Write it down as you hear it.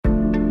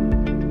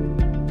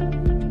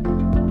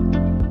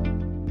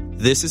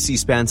This is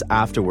C-SPAN's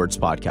Afterwards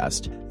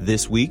podcast.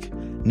 This week,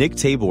 Nick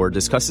Tabor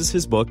discusses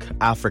his book,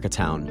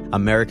 Africatown,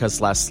 America's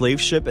Last Slave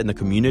Ship and the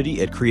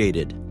Community It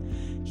Created.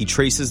 He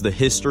traces the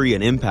history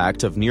and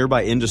impact of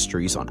nearby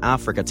industries on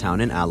Africatown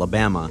in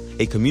Alabama,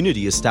 a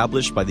community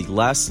established by the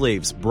last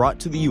slaves brought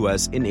to the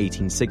U.S. in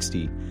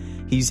 1860.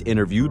 He's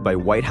interviewed by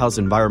White House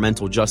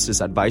Environmental Justice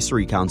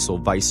Advisory Council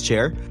Vice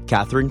Chair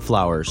Catherine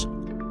Flowers.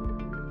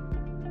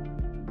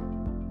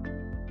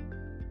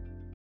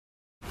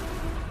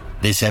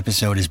 This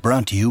episode is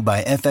brought to you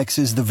by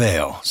FX's The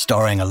Veil,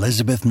 starring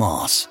Elizabeth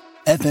Moss.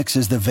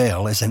 FX's The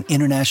Veil is an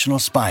international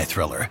spy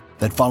thriller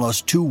that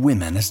follows two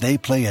women as they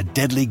play a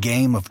deadly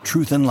game of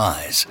truth and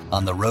lies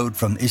on the road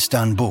from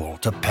Istanbul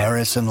to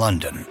Paris and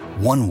London.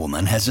 One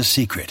woman has a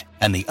secret,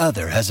 and the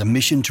other has a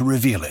mission to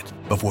reveal it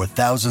before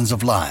thousands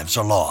of lives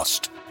are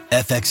lost.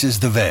 FX's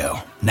The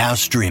Veil, now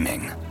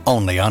streaming,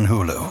 only on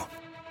Hulu.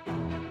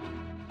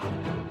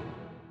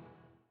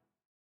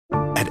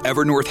 At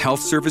Evernorth Health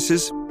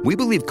Services, we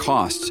believe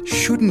costs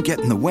shouldn't get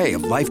in the way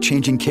of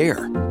life-changing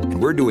care,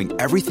 and we're doing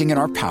everything in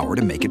our power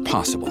to make it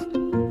possible.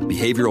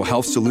 Behavioral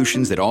health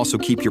solutions that also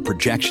keep your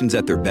projections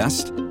at their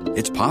best?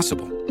 It's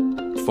possible.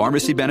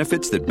 Pharmacy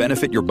benefits that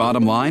benefit your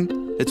bottom line?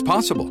 It's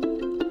possible.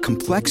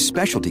 Complex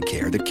specialty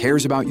care that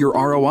cares about your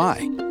ROI?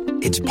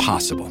 It's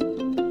possible.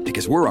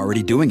 Because we're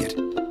already doing it.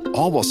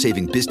 All while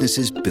saving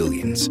businesses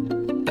billions.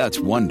 That's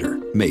Wonder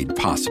made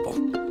possible.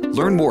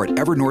 Learn more at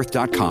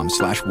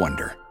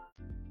evernorth.com/wonder.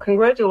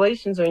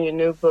 Congratulations on your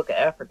new book,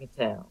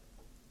 Africatown,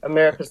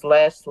 America's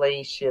Last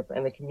Slave Ship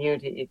and the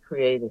Community It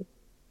Created.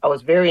 I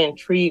was very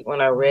intrigued when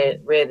I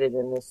read it,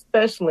 and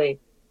especially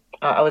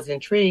I was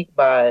intrigued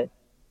by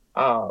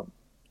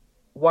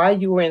why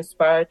you were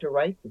inspired to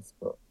write this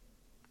book.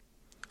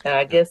 And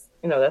I guess,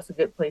 that's a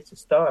good place to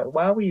start.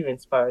 Why were you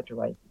inspired to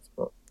write this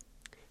book?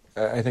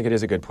 I think it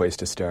is a good place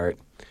to start.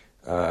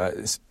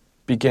 This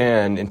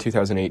began in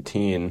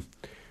 2018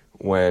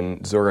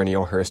 when Zora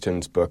Neale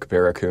Hurston's book,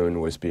 Barracoon,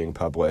 was being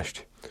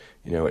published.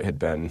 It had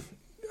been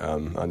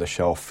on the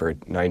shelf for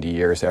 90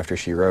 years after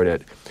she wrote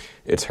it.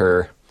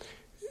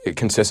 It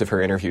consists of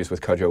her interviews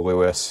with Cudjoe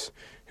Lewis,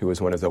 who was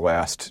one of the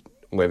last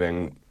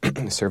living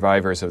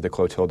survivors of the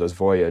Clotilda's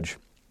voyage,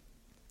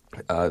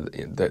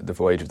 the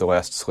voyage of the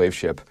last slave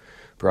ship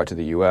brought to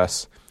the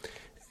U.S.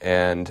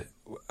 And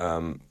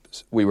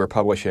we were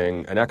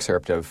publishing an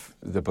excerpt of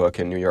the book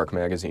in New York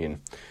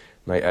Magazine.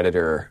 My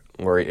editor,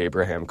 Lori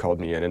Abraham,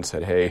 called me in and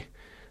said, hey,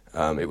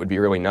 it would be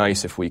really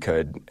nice if we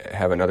could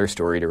have another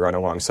story to run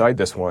alongside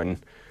this one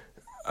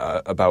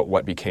about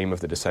what became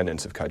of the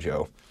descendants of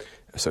Cudjoe.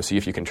 So see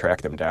if you can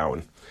track them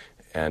down.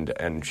 And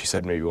she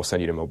said, maybe we'll send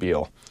you to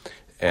Mobile.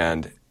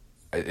 And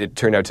it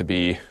turned out to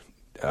be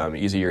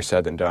easier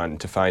said than done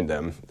to find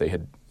them.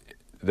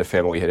 The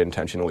family had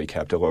intentionally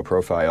kept a low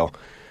profile.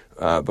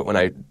 But when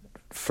I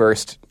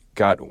first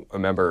got a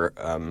member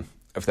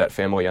of that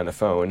family on the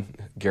phone,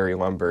 Gary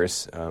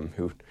Lumbers,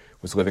 who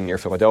was living near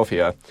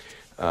Philadelphia.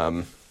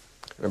 I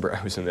remember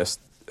I was in this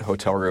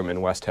hotel room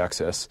in West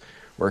Texas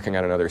working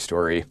on another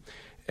story,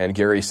 and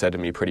Gary said to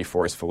me pretty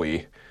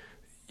forcefully,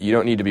 you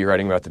don't need to be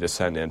writing about the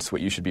descendants.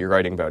 What you should be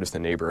writing about is the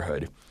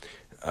neighborhood.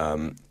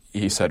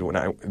 He said,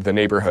 the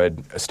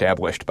neighborhood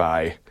established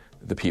by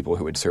the people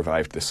who had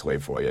survived the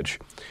slave voyage,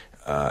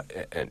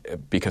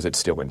 and because it's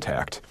still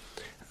intact.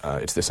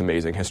 It's this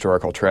amazing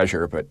historical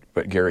treasure,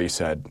 but Gary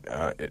said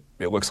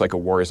it looks like a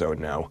war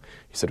zone now.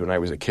 He said, when I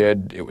was a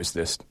kid, it was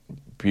this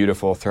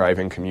beautiful,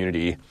 thriving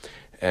community,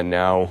 and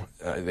now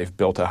they've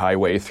built a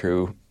highway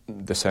through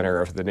the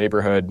center of the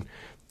neighborhood.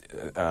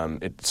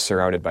 It's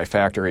surrounded by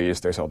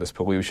factories. There's all this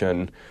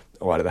pollution.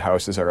 A lot of the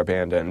houses are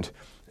abandoned.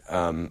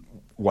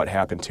 What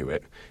happened to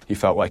it? He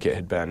felt like it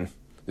had been,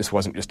 this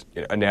wasn't just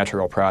a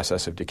natural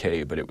process of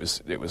decay, but it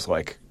was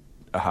like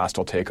a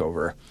hostile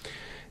takeover.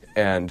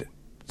 And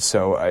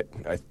so I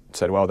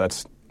said, well,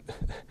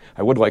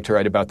 I would like to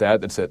write about that.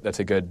 That's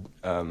a good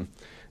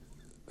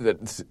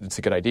that's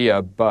a good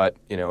idea. But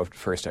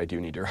first I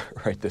do need to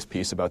write this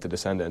piece about the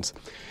descendants.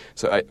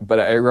 But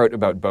I wrote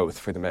about both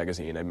for the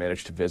magazine. I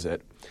managed to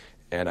visit,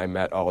 and I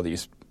met all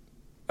these.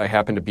 I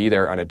happened to be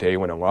there on a day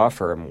when a law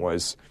firm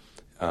was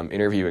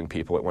interviewing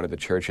people at one of the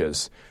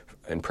churches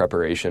in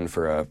preparation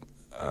for a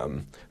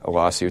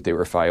lawsuit they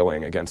were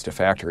filing against a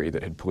factory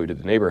that had polluted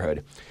the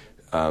neighborhood.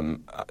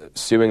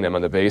 Suing them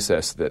on the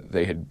basis that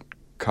they had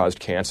caused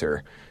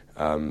cancer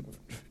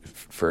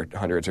for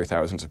hundreds or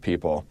thousands of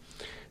people.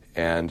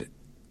 And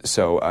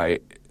so I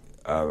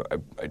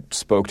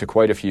spoke to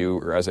quite a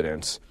few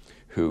residents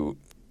who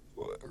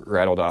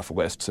rattled off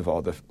lists of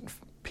all the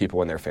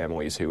people in their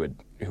families who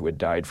had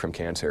died from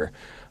cancer,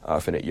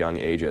 often at young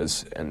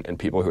ages, and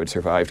people who had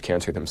survived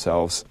cancer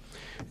themselves.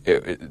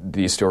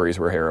 These stories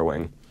were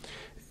harrowing.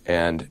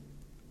 And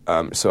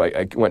so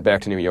I went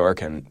back to New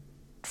York, and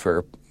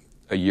for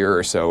a year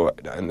or so,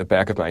 in the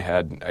back of my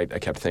head, I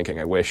kept thinking,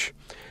 I wish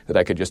that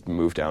I could just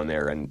move down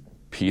there and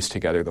piece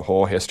together the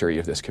whole history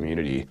of this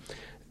community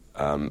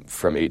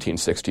from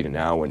 1860 to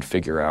now and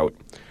figure out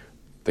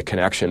the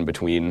connection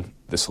between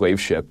the slave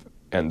ship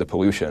and the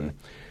pollution.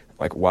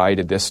 Like, why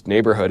did this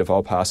neighborhood, of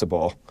all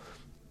possible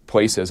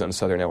places on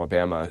southern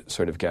Alabama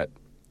sort of get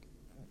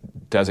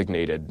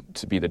designated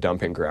to be the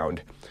dumping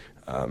ground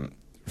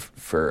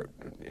for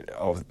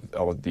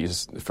all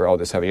this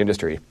heavy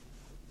industry.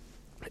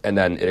 And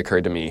then it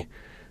occurred to me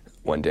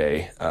one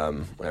day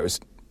when I was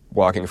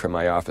walking from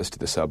my office to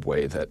the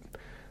subway that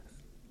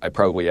I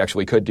probably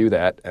actually could do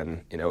that,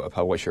 and a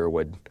publisher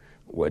would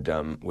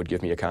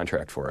give me a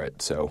contract for it.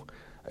 So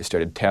I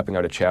started tapping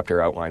out a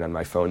chapter outline on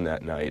my phone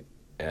that night,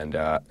 and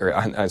on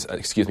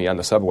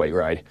the subway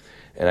ride,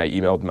 and I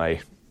emailed my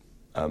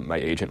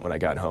agent when I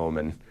got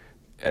home,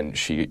 and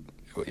she,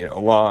 a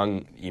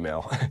long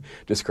email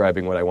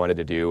describing what I wanted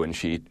to do, and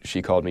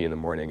she called me in the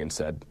morning and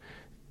said,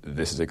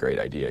 "This is a great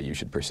idea. You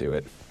should pursue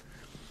it."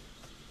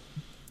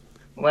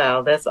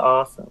 Wow, that's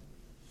awesome.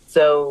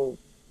 So,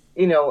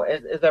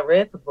 as I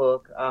read the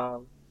book,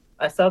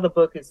 I saw the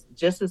book as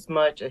just as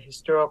much a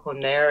historical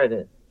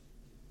narrative,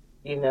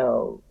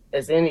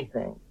 as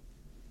anything.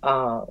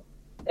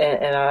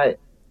 And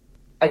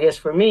I guess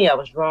for me, I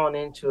was drawn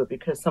into it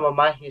because some of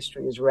my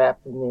history is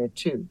wrapped in there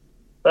too.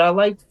 But I'd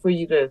like for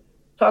you to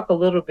talk a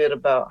little bit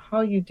about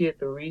how you did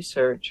the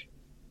research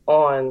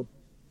on,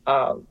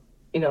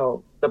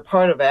 the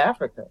part of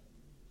Africa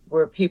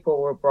where people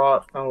were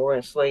brought from, where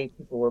enslaved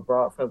people were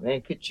brought from.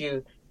 And could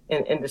you,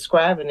 in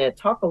describing that,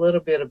 talk a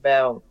little bit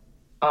about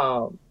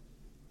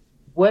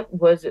what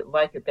was it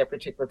like at that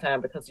particular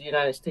time? Because the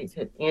United States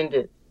had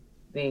ended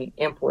the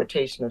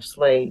importation of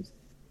slaves,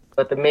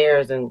 but the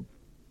mayors and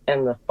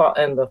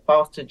the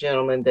foster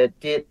gentlemen that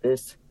did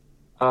this,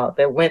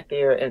 that went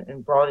there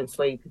and brought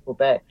enslaved people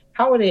back,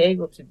 how were they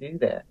able to do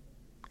that?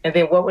 And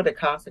then what were the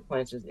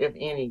consequences, if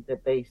any,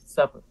 that they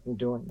suffered from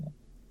doing that?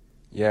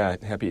 Yeah,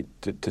 happy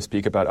to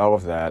speak about all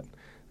of that.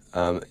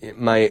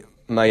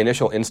 My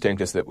initial instinct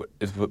was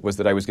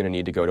that I was going to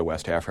need to go to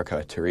West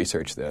Africa to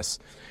research this,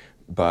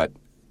 but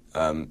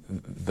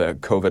the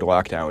COVID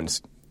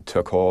lockdowns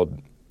took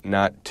hold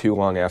not too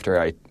long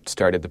after I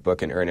started the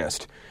book in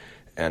earnest,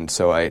 and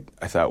so I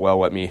thought, well,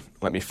 let me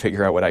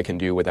figure out what I can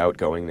do without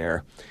going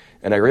there,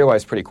 and I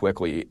realized pretty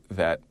quickly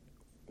that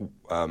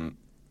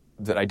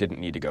I didn't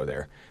need to go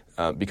there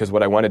because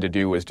what I wanted to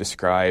do was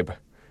describe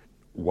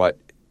what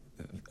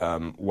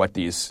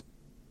these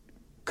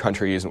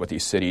countries and what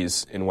these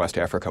cities in West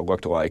Africa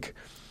looked like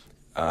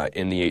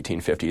in the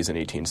 1850s and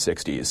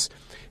 1860s.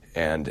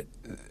 And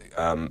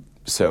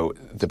so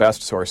the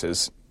best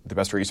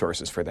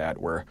resources for that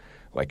were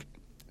like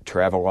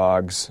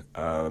travelogues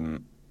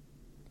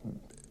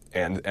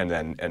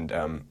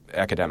and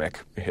academic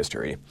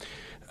history.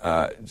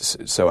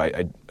 So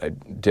I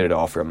did it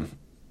all from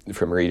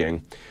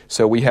reading.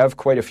 So we have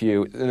quite a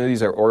few.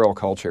 These are oral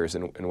cultures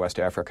in West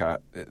Africa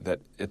that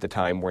at the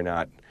time were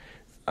not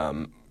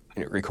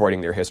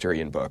recording their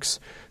history in books.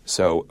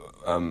 So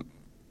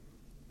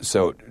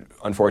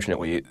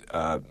unfortunately,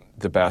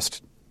 the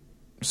best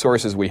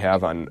sources we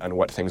have on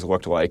what things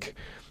looked like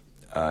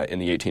in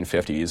the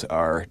 1850s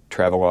are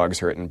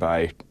travelogues written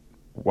by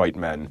white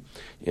men,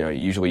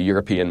 usually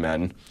European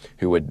men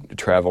who would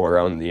travel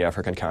around the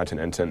African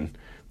continent and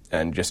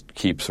just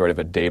keep sort of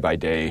a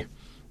day-by-day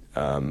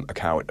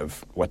account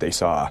of what they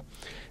saw.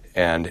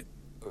 And,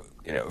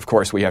 of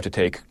course, we have to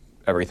take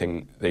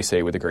everything they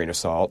say with a grain of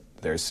salt.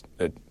 There's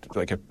a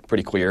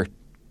pretty clear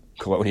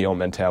colonial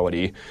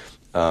mentality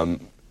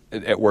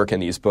at work in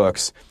these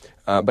books.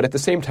 But at the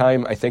same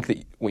time, I think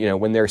that,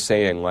 when they're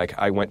saying, like,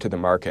 I went to the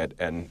market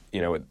and,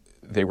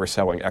 they were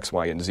selling X,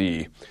 Y, and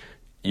Z,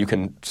 you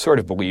can sort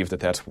of believe that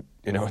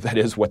that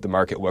is what the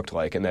market looked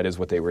like and that is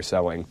what they were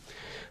selling.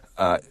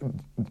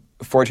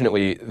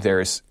 Fortunately,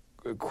 there's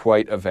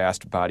quite a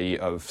vast body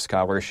of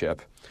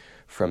scholarship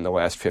from the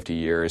last 50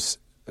 years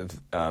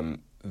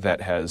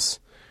that has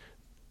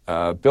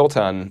built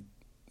on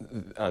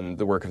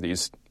the work of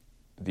these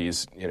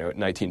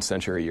 19th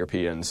century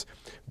Europeans,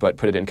 but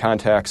put it in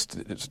context.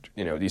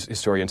 These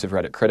historians have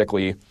read it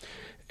critically,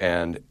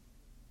 and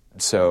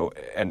so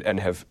and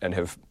have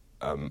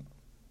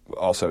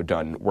also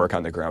done work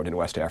on the ground in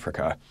West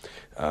Africa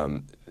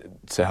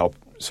to help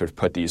sort of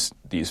put these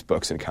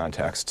books in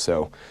context.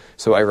 So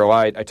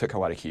I took a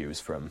lot of cues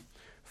from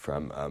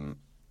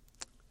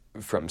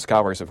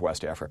scholars of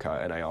West Africa,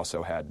 and I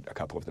also had a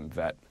couple of them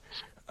vet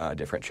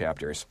different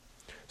chapters.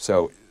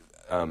 So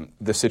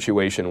the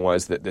situation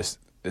was that this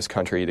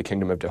country, the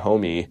Kingdom of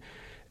Dahomey,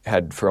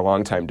 had for a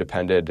long time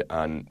depended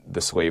on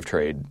the slave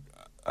trade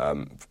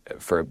as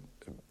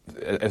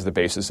the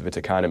basis of its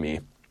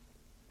economy.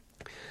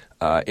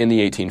 In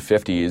the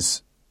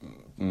 1850s,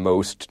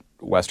 most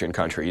Western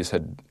countries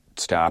had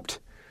stopped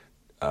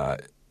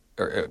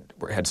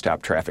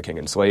trafficking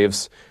in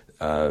slaves.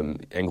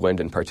 England,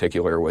 in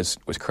particular, was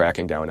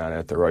cracking down on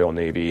it. The Royal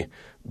Navy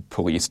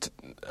policed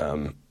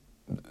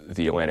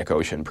the Atlantic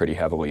Ocean pretty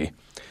heavily.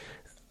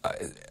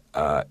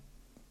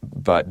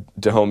 But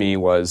Dahomey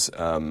was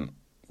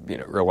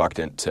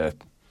reluctant to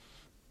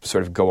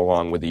sort of go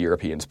along with the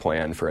Europeans'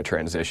 plan for a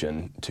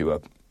transition to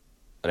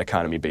an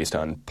economy based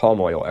on palm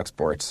oil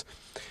exports.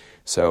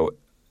 So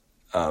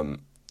it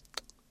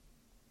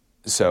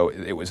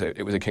was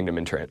a kingdom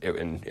in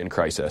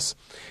crisis,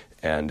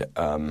 and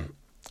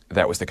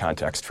that was the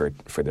context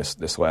for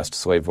this last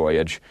slave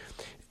voyage.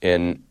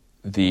 In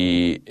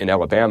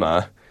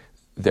Alabama,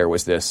 there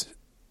was this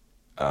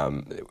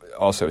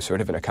also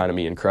sort of an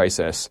economy in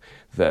crisis.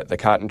 The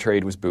cotton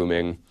trade was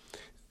booming.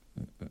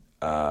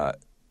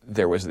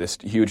 There was this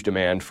huge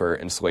demand for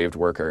enslaved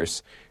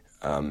workers,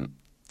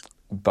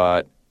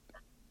 but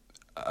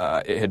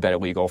it had been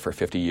illegal for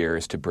 50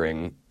 years to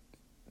bring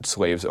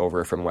slaves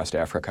over from West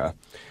Africa.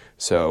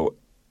 So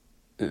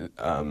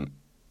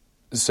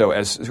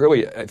as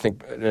really, I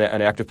think,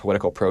 an act of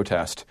political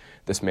protest,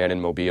 this man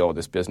in Mobile,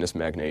 this business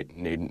magnate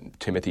named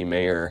Timothy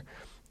Mayer,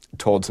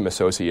 told some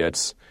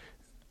associates,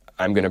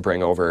 I'm going to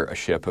bring over a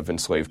ship of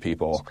enslaved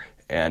people,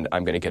 and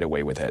I'm going to get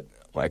away with it.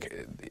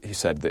 Like he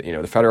said, that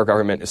the federal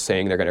government is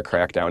saying they're going to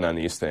crack down on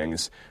these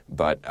things,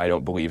 but I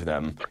don't believe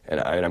them, and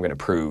I'm going to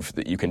prove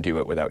that you can do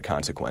it without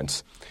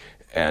consequence.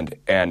 And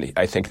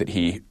I think that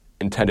he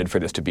intended for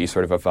this to be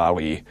sort of a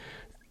volley,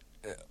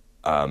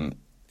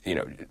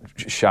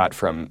 shot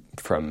from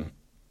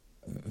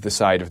the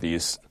side of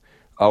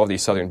all of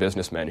these Southern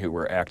businessmen who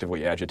were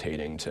actively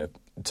agitating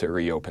to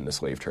reopen the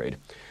slave trade.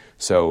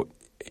 So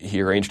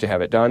he arranged to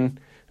have it done.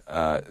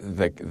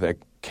 The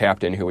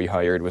captain who he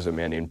hired was a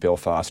man named Bill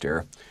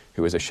Foster,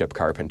 who was a ship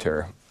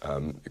carpenter,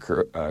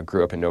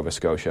 grew up in Nova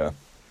Scotia.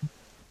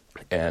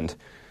 And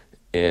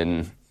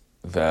in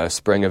the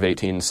spring of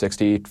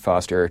 1860,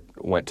 Foster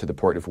went to the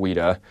port of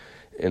Ouida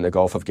in the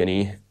Gulf of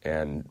Guinea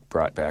and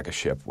brought back a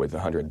ship with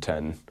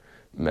 110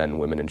 men,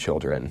 women, and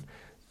children,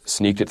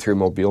 sneaked it through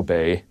Mobile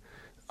Bay,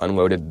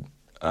 unloaded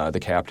the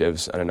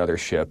captives on another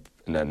ship,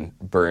 and then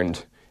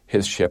burned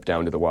his ship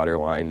down to the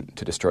waterline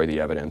to destroy the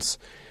evidence.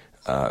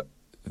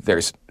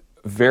 There's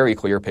very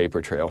clear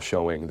paper trail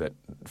showing that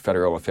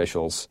federal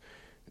officials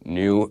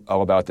knew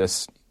all about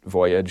this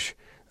voyage,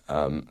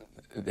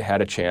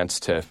 had a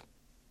chance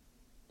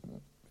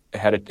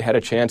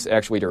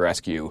actually to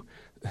rescue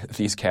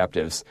these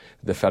captives.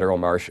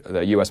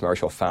 The U.S.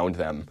 Marshal found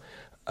them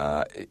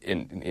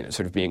in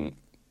sort of being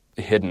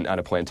hidden on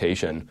a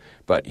plantation,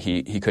 but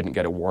he couldn't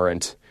get a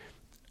warrant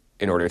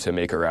in order to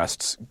make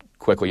arrests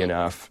quickly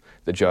enough.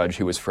 The judge,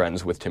 who was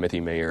friends with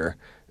Timothy Mayer,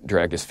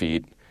 dragged his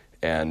feet,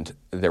 and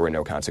there were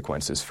no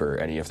consequences for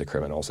any of the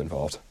criminals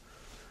involved.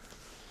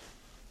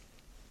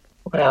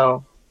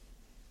 Wow.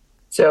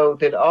 So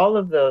did all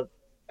of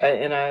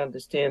and I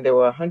understand there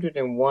were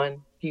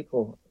 101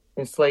 people,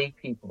 enslaved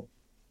people,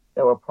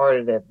 that were part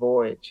of that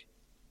voyage.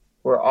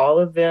 Did all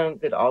of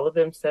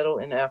them settle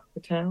in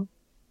Africatown?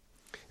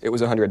 It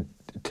was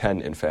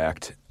 110, in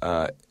fact.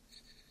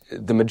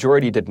 The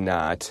majority did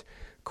not.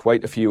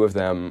 Quite a few of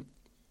them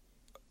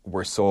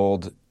were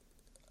sold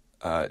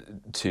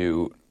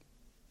to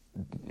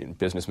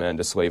businessmen,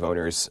 to slave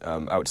owners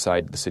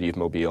outside the city of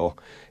Mobile.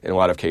 In a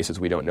lot of cases,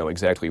 we don't know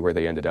exactly where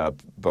they ended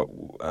up, but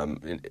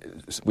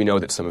we know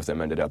that some of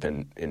them ended up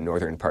in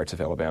northern parts of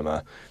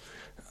Alabama.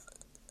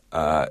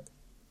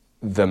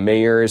 The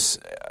Mayers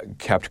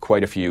kept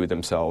quite a few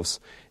themselves,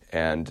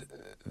 and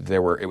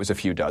it was a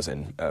few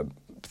dozen,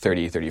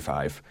 30,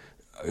 35,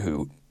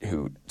 who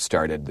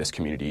started this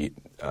community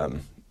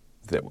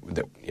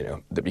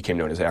that became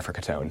known as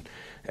Africatown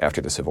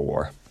after the Civil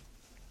War.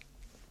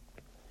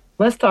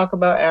 Let's talk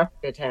about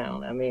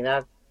Africatown. I mean,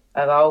 I've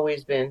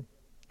always been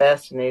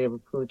fascinated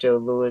with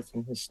Cudjo Lewis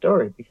and his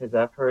story because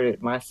I've heard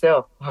it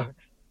myself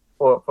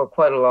for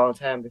quite a long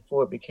time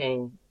before it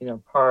became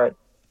part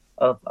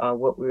of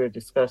what we were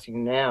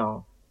discussing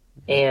now.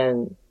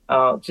 And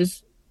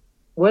just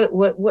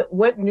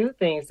what new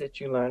things that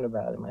you learned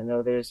about him? I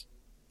know there's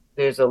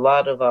a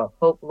lot of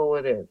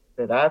folklore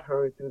that I've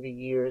heard through the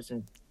years,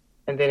 and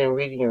then in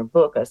reading your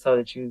book, I saw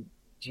that you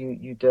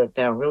dug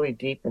down really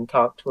deep and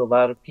talked to a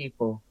lot of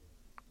people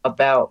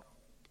about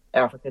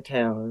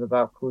Africatown and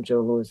about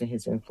Cudjo Lewis and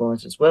his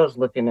influence, as well as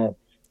looking at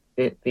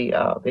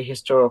the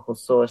historical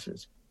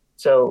sources.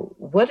 So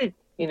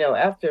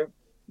after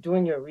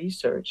doing your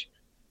research,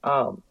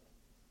 can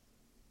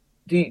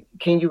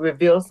you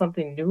reveal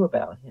something new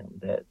about him?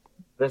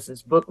 Does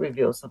this book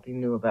reveal something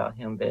new about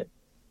him that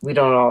we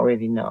don't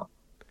already know?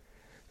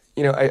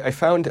 I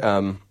found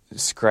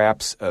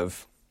scraps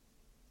of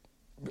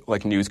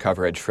news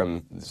coverage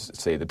from,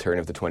 say, the turn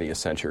of the 20th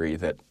century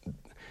that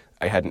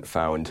I hadn't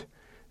found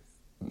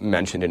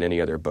mentioned in any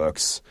other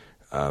books.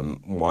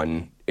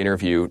 One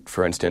interview,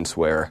 for instance,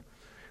 where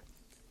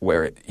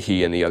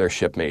he and the other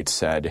shipmates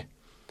said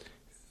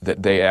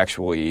that they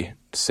actually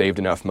saved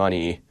enough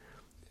money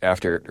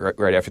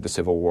right after the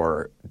Civil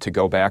War to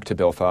go back to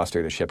Bill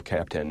Foster, the ship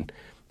captain,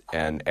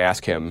 and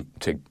ask him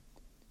to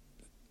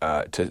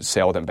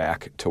sail them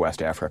back to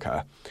West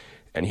Africa.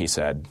 And he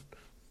said,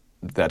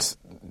 that's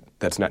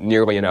not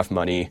nearly enough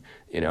money.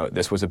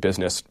 This was a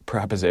business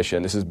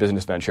proposition. This is a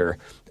business venture,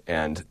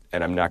 and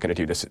I'm not going to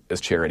do this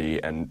as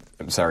charity. And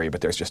I'm sorry,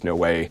 but there's just no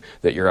way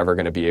that you're ever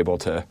going to be able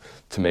to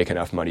make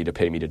enough money to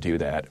pay me to do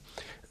that.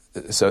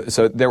 So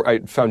I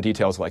found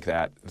details like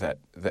that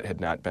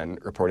had not been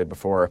reported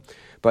before.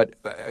 But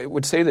I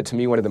would say that to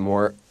me, one of the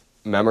more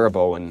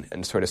memorable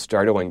and sort of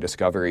startling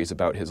discoveries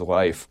about his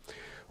life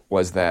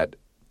was that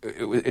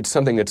it's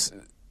something that's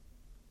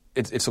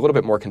it's a little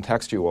bit more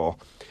contextual.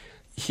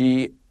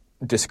 He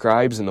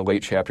describes in the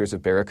late chapters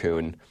of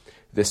Barracoon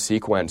this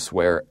sequence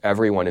where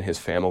everyone in his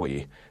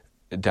family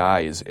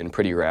dies in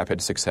pretty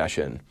rapid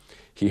succession.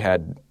 He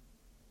had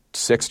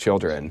 6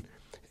 children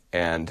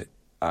and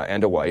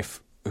a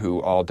wife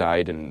who all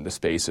died in the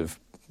space of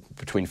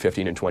between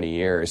 15 and 20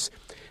 years.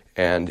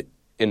 And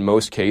in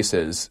most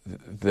cases,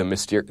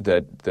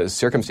 the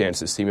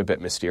circumstances seem a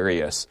bit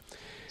mysterious.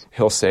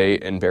 He'll say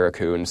in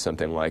Barracoon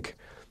something like,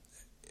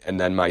 and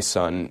then my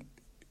son,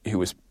 who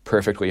was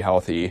perfectly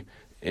healthy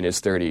in his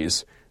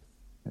 30s,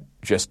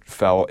 just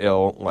fell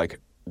ill, like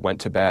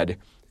went to bed,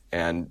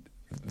 and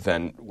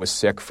then was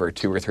sick for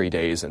 2 or 3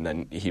 days, and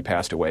then he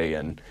passed away,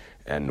 and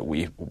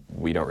we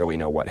don't really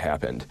know what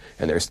happened,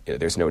 and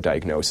there's no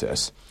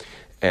diagnosis.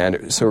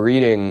 And so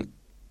reading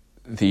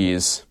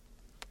these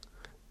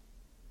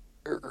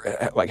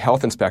like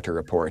health inspector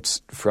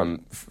reports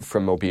from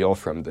Mobile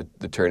from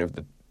the turn of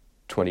the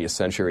 20th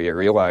century, I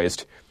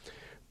realized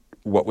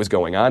what was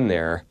going on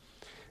there.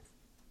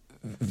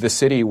 The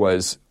city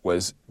was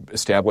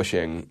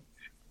establishing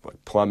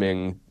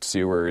plumbing,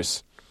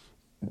 sewers,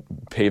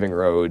 paving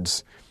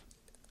roads,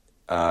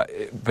 but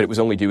it was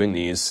only doing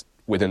these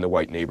within the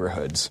white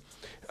neighborhoods.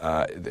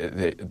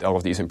 All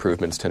of these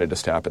improvements tended to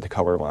stop at the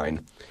color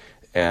line,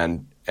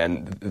 and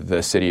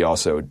the city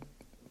also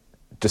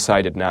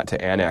decided not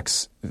to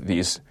annex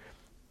these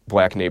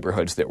black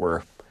neighborhoods that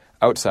were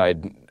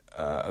outside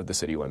of the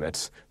city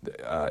limits.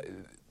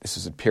 This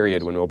is a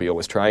period when Mobile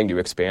was trying to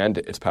expand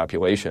its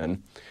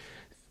population,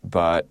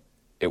 but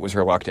it was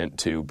reluctant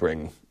to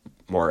bring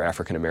more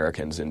African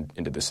Americans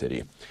into the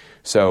city.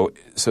 So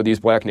these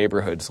black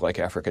neighborhoods like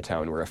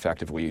Africatown were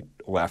effectively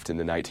left in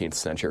the 19th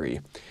century,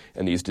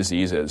 and these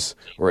diseases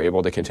were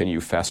able to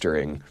continue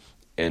festering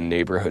in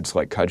neighborhoods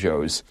like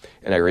Cudjoe's.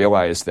 And I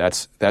realized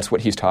that's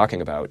what he's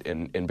talking about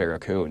in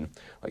Barracoon.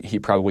 Like, he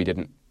probably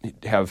didn't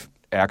have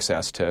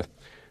access to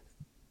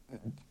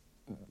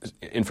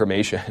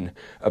information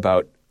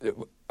about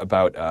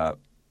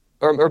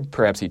or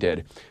perhaps he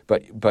did,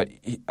 but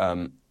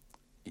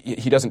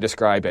he doesn't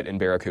describe it in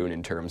Barracoon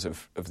in terms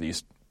of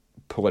these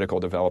political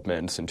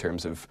developments, in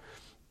terms of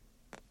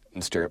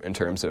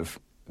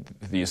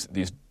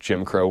these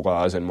Jim Crow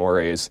laws and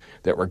mores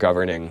that were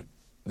governing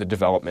the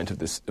development of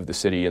the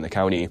city and the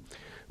county.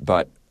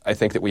 But I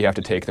think that we have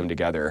to take them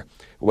together.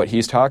 What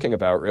he's talking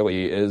about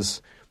really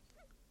is,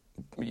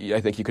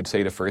 I think you could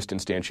say, the first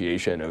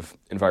instantiation of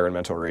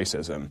environmental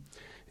racism.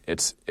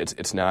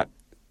 It's not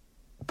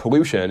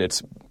pollution,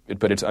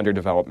 but it's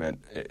underdevelopment,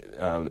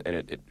 and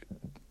it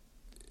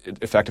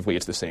effectively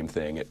it's the same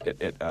thing.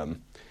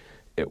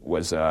 It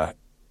was a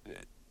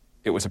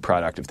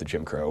product of the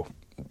Jim Crow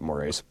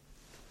mores.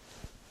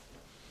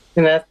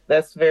 And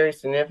that's very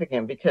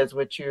significant, because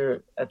what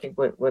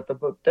the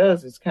book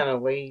does is kind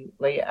of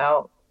lay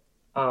out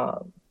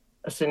a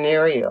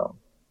scenario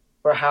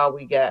for how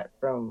we got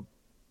from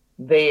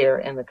there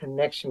and the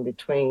connection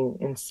between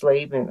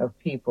enslavement of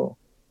people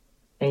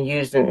and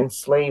using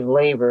enslaved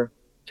labor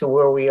to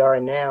where we are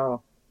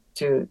now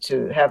to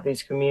have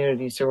these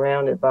communities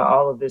surrounded by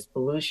all of this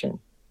pollution,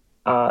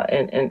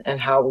 and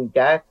how we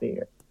got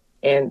there.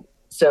 And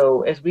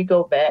so as we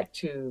go back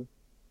to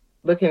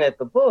looking at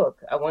the book,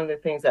 one of the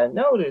things I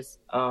noticed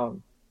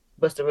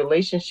was the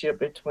relationship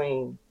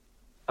between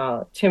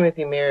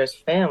Timothy Mayer's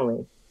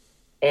family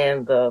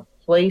and the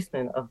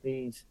placement of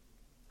these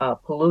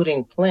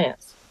polluting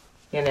plants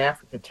in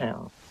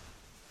Africatown.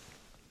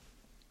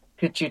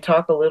 Could you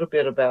talk a little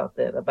bit about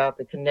that, about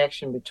the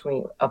connection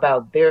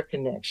about their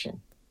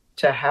connection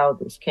to how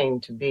this came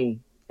to be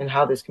and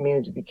how this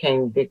community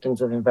became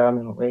victims of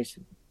environmental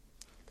racism?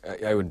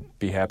 I would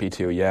be happy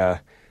to, yeah.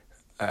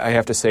 I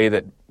have to say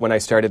that when I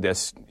started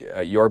this,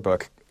 your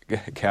book,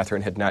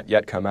 Catherine, had not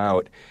yet come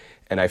out,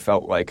 and I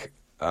felt like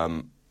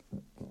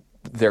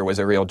there was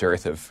a real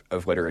dearth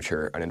of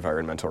literature on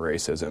environmental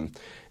racism,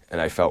 and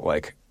I felt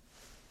like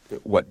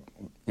what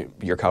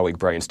your colleague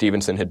Brian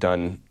Stevenson had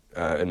done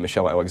and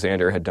Michelle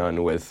Alexander had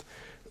done with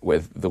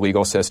the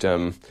legal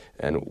system,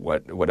 and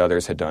what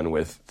others had done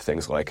with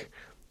things like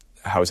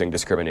housing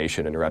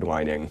discrimination and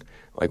redlining.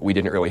 Like, we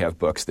didn't really have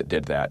books that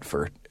did that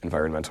for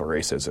environmental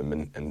racism,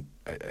 and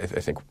I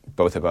think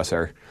both of us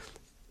are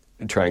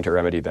trying to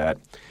remedy that.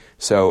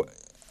 So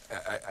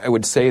I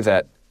would say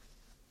that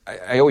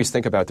I always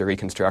think about the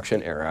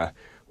Reconstruction era,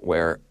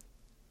 where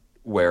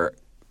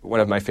one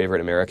of my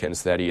favorite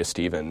Americans, Thaddeus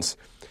Stevens,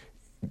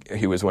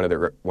 he was one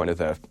of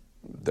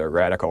the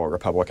radical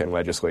Republican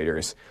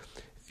legislators,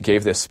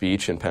 gave this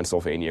speech in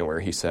Pennsylvania where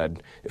he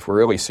said, if we're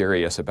really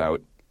serious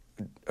about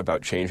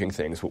changing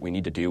things, what we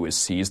need to do is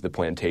seize the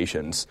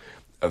plantations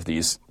of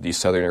these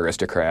Southern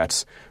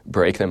aristocrats,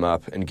 break them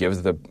up, and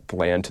give the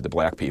land to the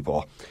black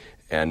people.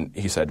 And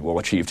he said, we'll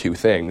achieve two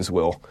things.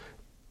 We'll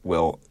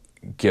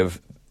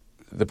give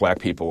the black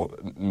people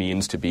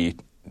means to be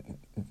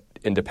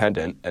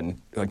independent and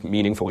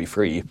meaningfully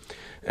free.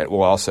 And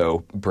we'll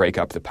also break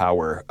up the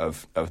power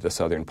of the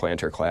Southern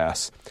planter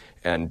class.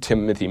 And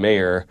Timothy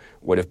Mayer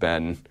would have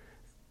been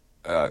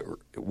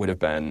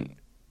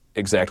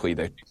exactly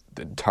the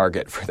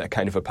target for that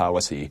kind of a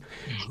policy,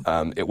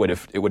 it would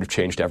have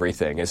changed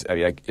everything.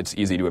 It's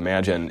easy to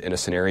imagine in a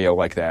scenario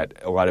like that,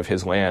 a lot of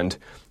his land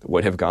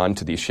would have gone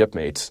to these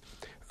shipmates,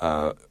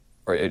 or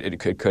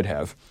it could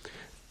have.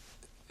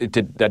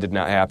 That did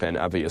not happen,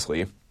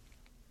 obviously.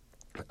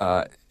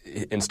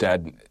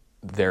 Instead,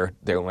 their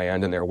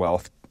land and their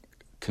wealth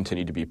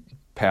continued to be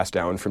passed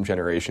down from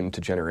generation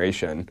to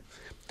generation.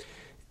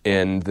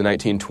 In the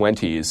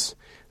 1920s,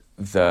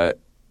 the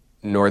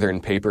northern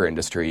paper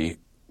industry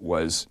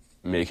was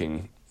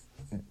making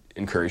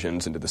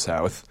incursions into the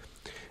South,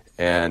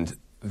 and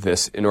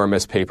this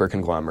enormous paper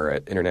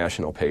conglomerate,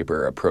 International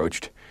Paper,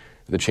 approached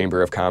the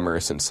Chamber of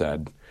Commerce and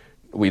said,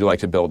 "We'd like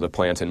to build a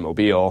plant in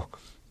Mobile.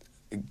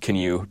 Can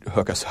you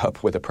hook us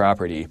up with a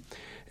property?"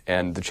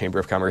 And the Chamber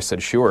of Commerce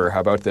said, "Sure.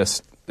 How about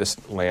this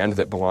land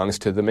that belongs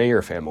to the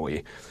Mayer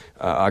family,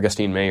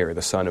 Augustine Mayer,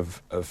 the son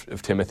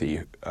of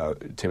Timothy.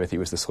 Timothy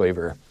was the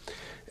slaver."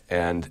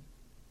 And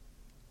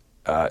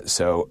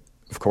so,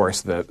 of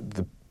course,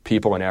 the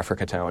people in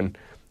Africatown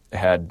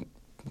had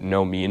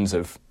no means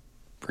of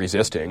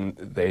resisting.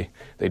 They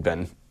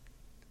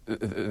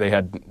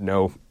had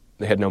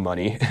no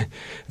money.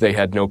 They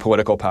had no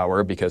political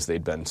power because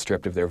they'd been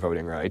stripped of their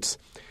voting rights.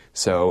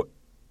 So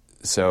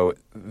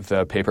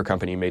the paper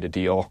company made a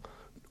deal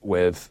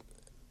with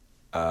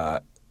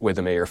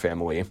the Mayer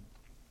family.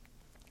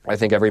 I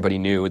think everybody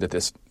knew that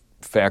this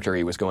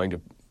factory was going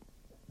to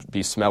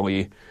be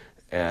smelly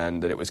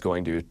and that it was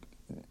going to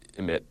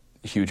emit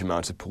huge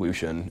amounts of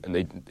pollution, and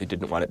they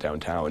didn't want it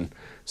downtown,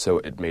 so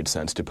it made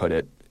sense to put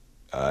it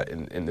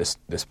in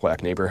this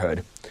black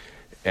neighborhood.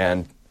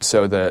 And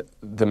so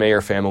the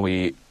Mayer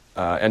family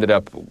ended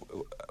up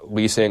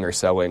leasing or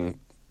selling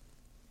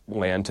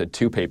land to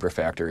two paper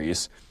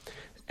factories,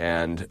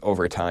 and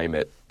over time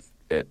it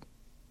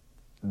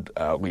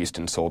leased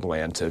and sold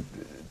land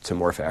to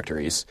more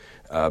factories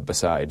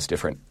besides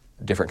different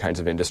kinds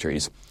of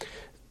industries.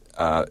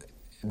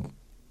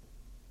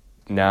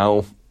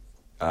 Now,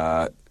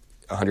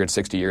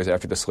 160 years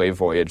after the slave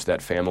voyage,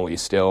 that family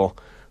still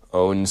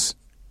owns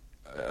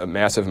a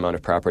massive amount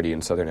of property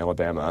in southern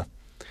Alabama,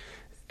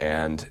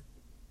 and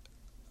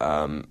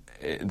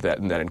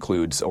that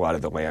includes a lot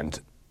of the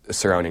land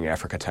surrounding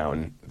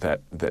Africatown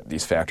that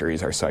these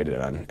factories are sited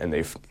on, and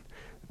they've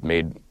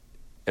made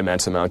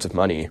immense amounts of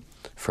money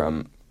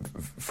from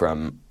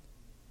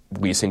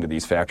leasing to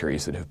these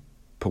factories that have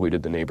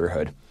polluted the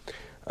neighborhood.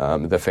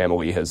 The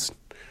family has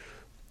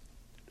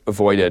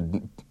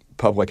avoided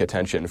public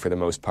attention for the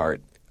most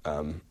part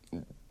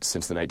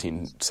since the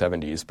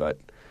 1970s, but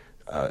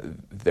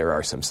there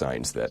are some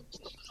signs that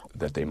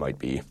they might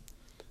be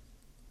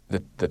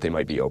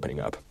opening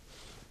up.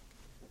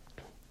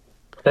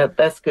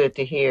 That's good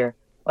to hear.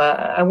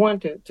 I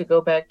want to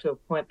go back to a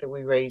point that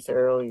we raised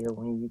earlier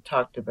when you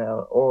talked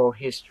about oral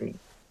history.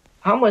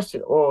 How much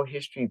did oral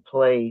history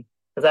play?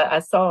 Because I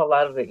saw a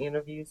lot of the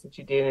interviews that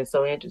you did, and it's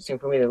so interesting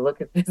for me to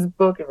look at this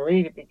book and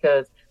read it,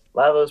 because a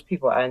lot of those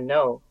people I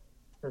know,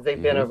 because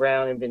they've been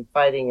around and been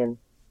fighting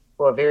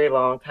for a very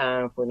long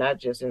time for not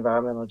just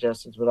environmental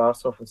justice, but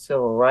also for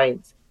civil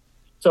rights.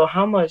 So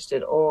how much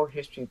did oral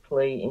history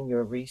play in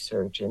your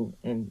research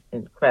and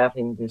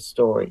crafting this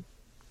story?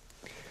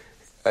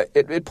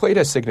 It played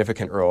a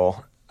significant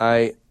role.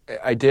 I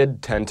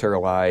did tend to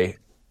rely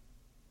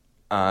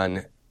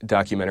on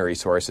documentary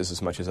sources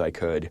as much as I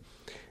could.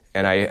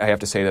 And I have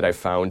to say that I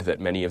found that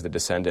many of the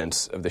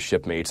descendants of the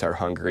shipmates are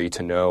hungry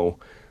to know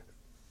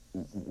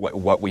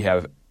what we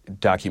have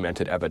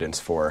documented evidence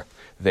for.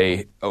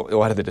 A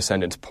lot of the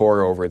descendants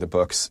pore over the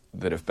books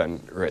that have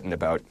been written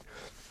about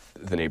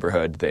the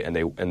neighborhood,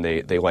 and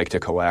they like to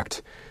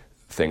collect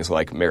things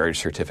like marriage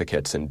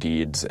certificates and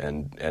deeds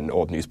and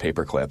old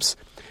newspaper clips.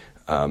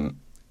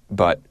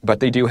 But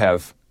they do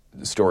have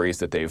stories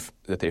that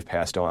they've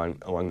passed on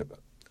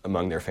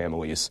among their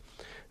families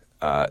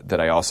that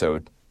I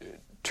also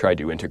tried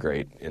to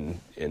integrate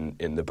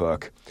in the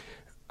book.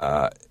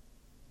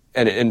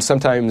 And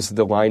sometimes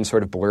the line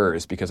sort of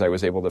blurs, because I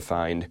was able to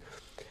find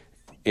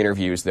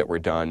interviews that were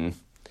done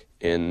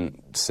in,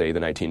 say, the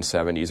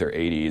 1970s or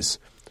 80s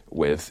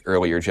with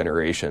earlier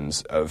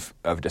generations of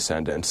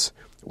descendants,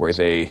 where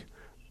they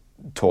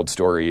told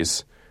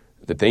stories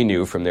that they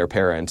knew from their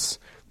parents,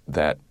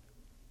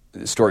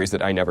 stories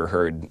that I never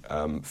heard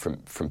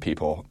from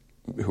people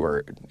who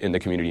are in the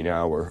community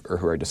now or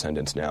who are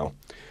descendants now.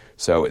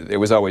 So it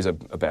was always a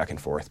back and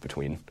forth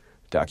between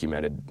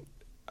documentary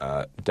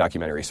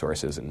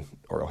sources and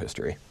oral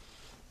history.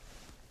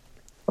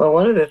 Well,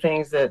 one of the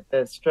things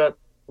that struck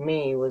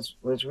me was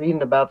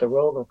reading about the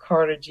role of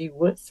Carter G.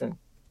 Woodson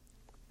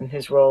and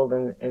his role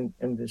in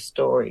this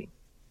story.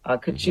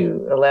 Could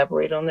you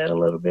elaborate on that a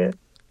little bit?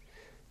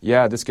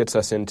 Yeah, this gets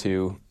us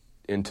into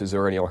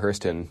Zora Neale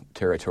Hurston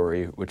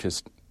territory, which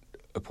is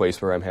a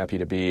place where I'm happy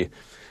to be.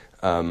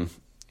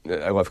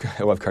 I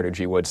love Carter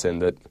G. Woodson,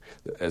 that,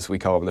 as we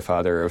call him, the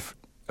father of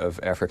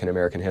African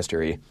American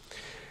history.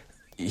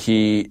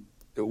 He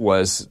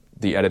was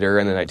the editor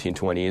in the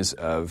 1920s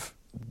of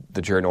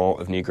the Journal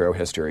of Negro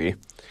History,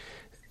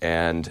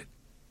 and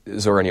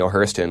Zora Neale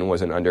Hurston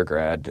was an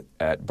undergrad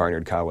at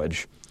Barnard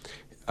College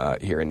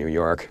here in New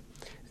York,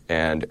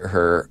 and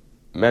her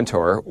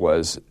mentor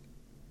was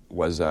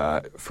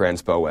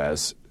Franz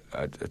Boas,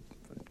 a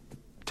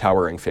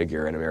towering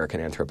figure in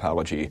American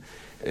anthropology.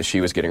 As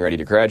she was getting ready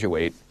to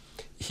graduate,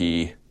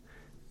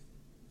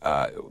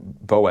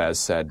 Boas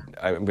said,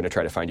 "I'm going to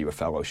try to find you a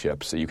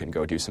fellowship so you can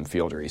go do some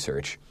field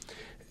research."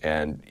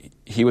 And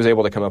he was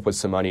able to come up with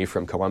some money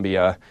from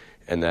Columbia,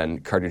 and then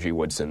Carter G.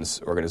 Woodson's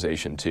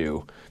organization,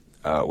 too,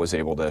 was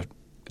able to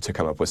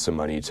come up with some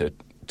money to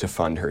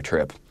fund her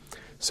trip.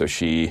 So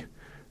she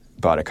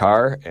bought a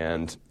car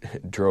and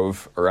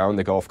drove around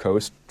the Gulf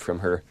Coast from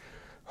her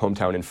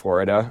hometown in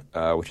Florida,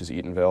 which is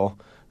Eatonville,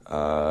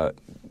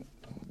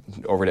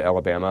 over to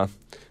Alabama.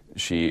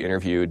 She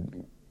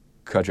interviewed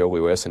Cudjoe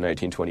Lewis in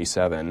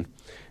 1927,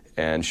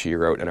 and she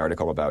wrote an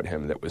article about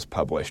him that was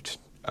published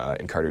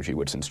in Carter G.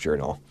 Woodson's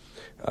journal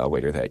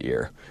later that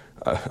year.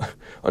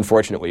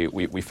 Unfortunately,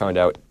 we found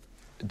out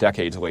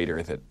decades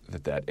later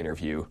that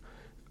interview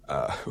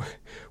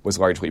was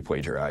largely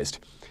plagiarized.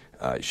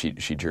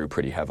 She drew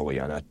pretty heavily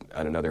on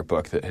another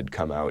book that had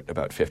come out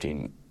about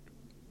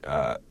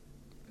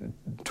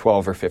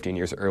 12 or 15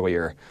 years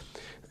earlier.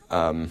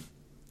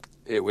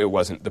 It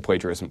wasn't, the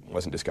plagiarism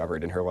wasn't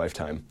discovered in her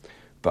lifetime,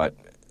 but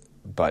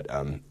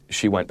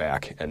she went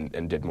back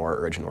and did more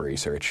original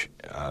research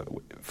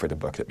for the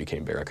book that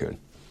became Barracoon.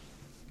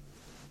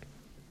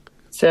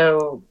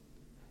 So,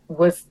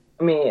 when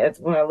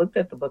I looked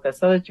at the book, I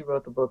saw that you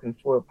wrote the book in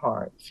 4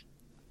 parts.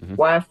 Mm-hmm.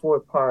 Why 4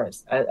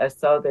 parts? I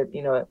saw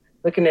that,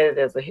 looking at it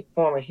as a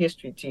former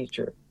history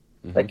teacher,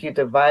 mm-hmm. like you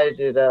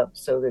divided it up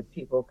so that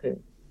people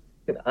could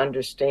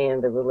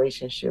understand the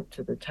relationship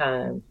to the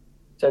time.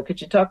 So could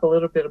you talk a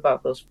little bit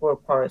about those 4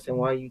 parts and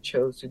why you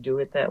chose to do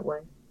it that way?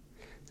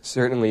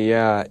 Certainly,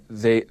 yeah.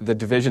 The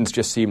divisions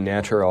just seem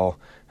natural.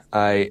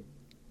 I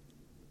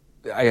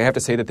have to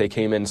say that they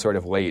came in sort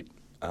of late.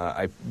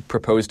 I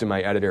proposed to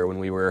my editor when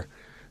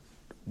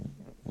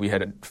we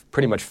had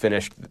pretty much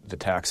finished the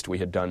text. We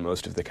had done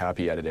most of the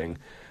copy editing.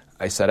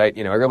 I said, I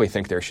really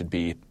think there should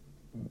be,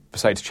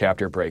 besides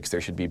chapter breaks, there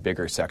should be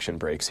bigger section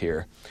breaks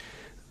here.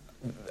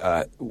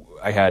 I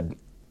had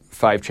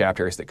 5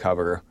 chapters that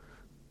cover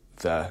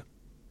the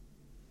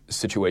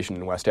situation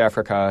in West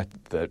Africa,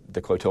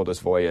 the Clotilda's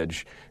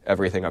voyage,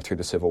 everything up through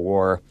the Civil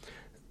War.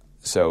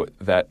 So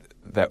that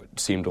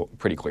seemed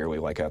pretty clearly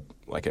like a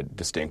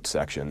distinct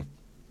section.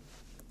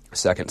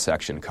 Second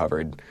section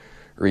covered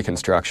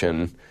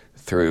Reconstruction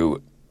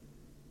through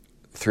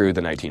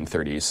the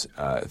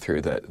 1930s,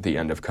 through the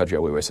end of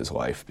Cudjoe Lewis's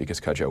life, because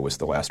Cudjoe was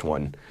the last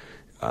one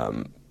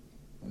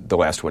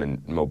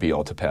in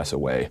Mobile to pass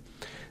away.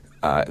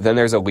 Then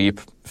there's a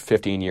leap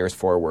 20 years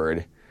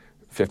forward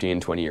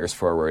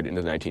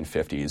into the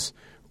 1950s,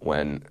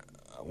 when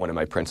one of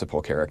my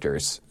principal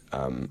characters,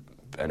 and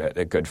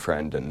a good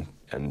friend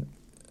and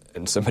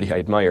somebody I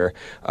admire,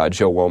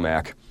 Joe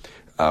Womack,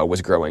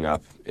 was growing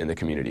up in the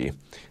community.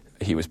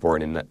 He was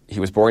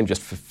born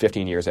just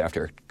 15 years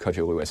after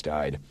Cudjoe Lewis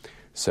died.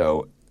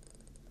 So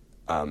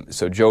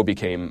Joe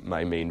became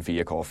my main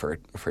vehicle for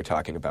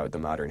talking about the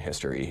modern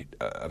history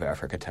of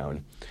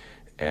Africatown.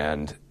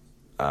 And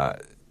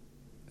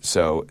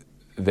so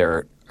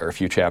there are a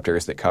few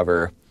chapters that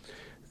cover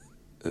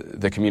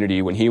the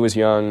community when he was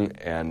young,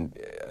 and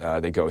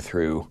they go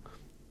through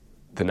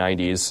the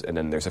 90s, and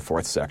then there's a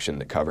 4th section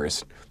that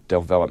covers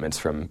developments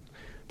from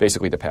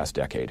basically the past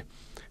decade,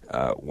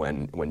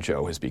 when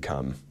Joe has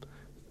become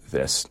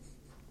this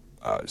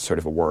sort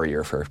of a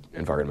warrior for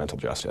environmental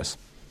justice.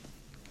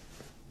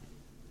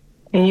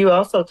 And you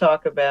also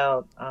talk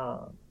about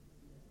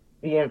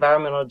the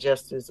environmental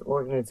justice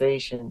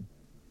organization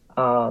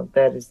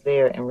that is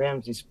there in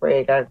Ramsey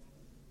Sprague. I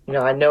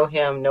know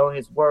him, know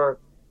his work,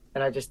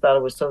 and I just thought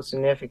it was so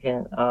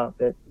significant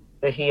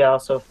that he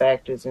also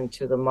factors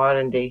into the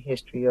modern day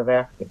history of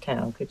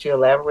Africatown. Could you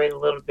elaborate a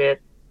little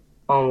bit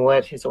on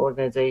what his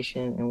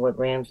organization and what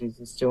Ramsey's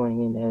is doing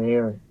in that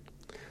area?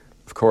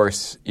 Of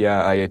course,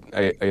 yeah.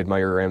 I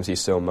admire Ramsey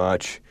so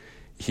much.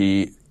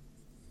 He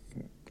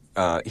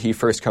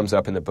first comes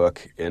up in the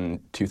book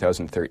in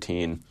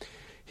 2013.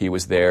 He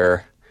was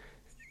there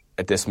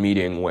at this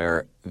meeting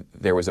where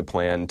there was a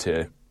plan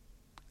to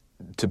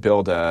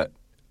build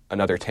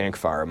another tank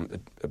farm,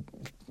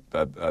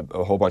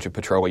 a whole bunch of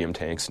petroleum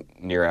tanks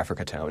near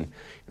Africatown.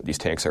 These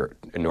tanks are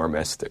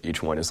enormous.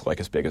 Each one is like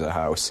as big as a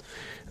house.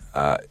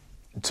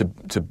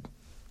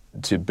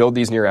 To build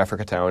these near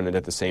Africatown, and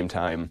at the same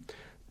time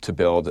to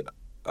build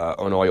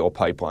an oil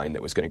pipeline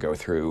that was going to go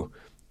through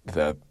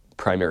the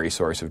primary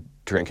source of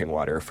drinking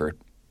water for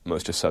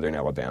most of southern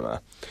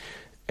Alabama.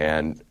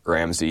 And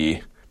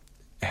Ramsey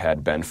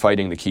had been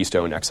fighting the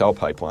Keystone XL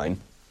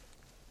pipeline.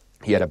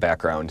 He had a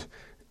background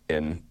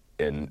in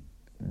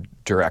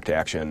direct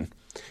action,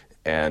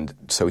 and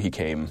so he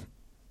came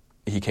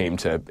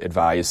to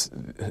advise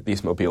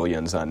these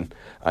Mobilians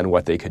on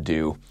what they could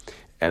do.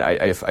 And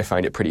I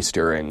find it pretty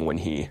stirring when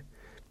he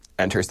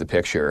enters the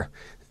picture.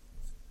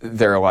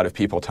 There are a lot of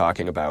people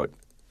talking about.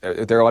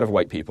 There are a lot of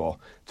white people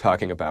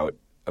talking about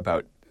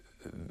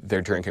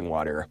their drinking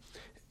water,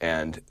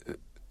 and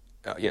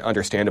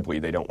understandably,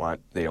 they don't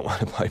want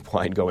a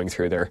pipeline going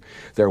through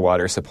their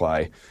water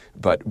supply.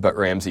 But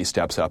Ramsey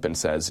steps up and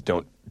says,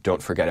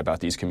 don't forget about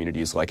these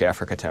communities like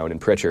Africatown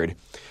and Pritchard,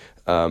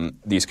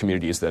 these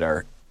communities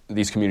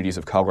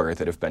of color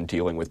that have been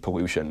dealing with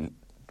pollution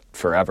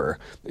forever,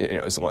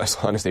 as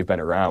long as they've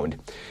been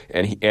around.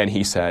 And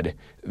he said,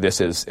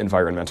 this is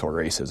environmental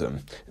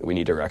racism. We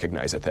need to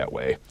recognize it that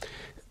way.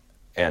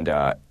 And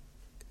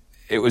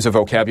it was a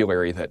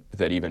vocabulary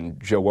that even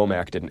Joe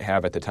Womack didn't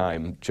have at the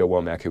time. Joe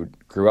Womack, who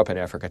grew up in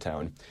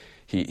Africatown,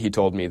 he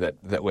told me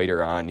that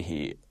later on,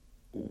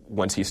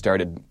 once he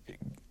started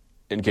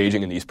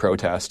engaging in these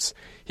protests,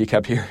 he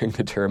kept hearing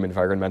the term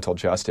environmental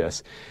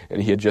justice,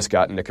 and he had just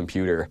gotten a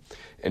computer,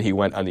 and he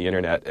went on the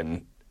internet,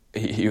 and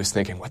he was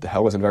thinking, what the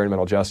hell is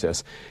environmental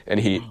justice? And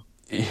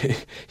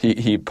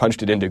he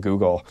punched it into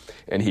Google,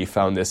 and he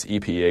found this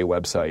EPA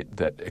website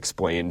that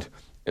explained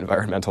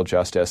environmental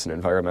justice and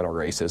environmental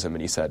racism,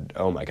 and he said,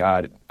 oh my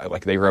God,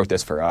 they wrote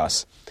this for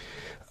us.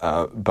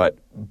 But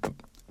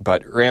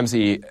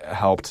Ramsey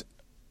helped.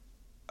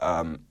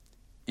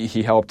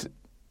 He helped.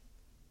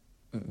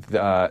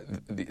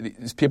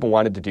 These people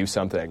wanted to do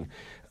something.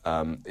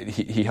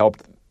 He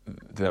helped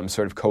them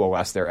sort of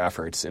coalesce their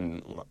efforts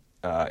into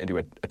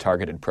a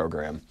targeted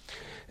program,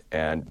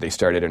 and they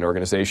started an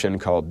organization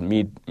called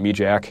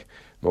MEJAC,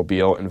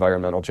 Mobile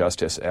Environmental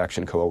Justice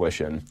Action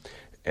Coalition.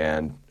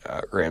 And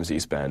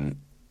Ramsey's been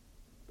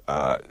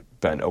a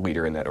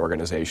leader in that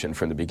organization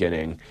from the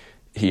beginning.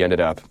 He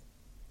ended up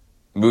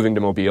moving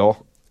to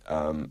Mobile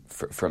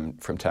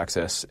from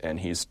Texas, and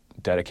he's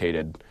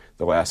dedicated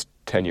the last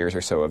 10 years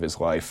or so of his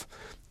life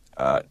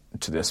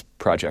to this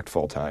project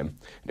full time.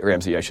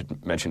 Ramsey, I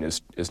should mention,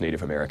 is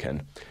Native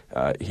American.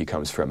 He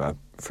comes from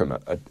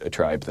a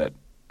tribe that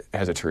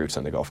has its roots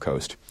on the Gulf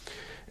Coast,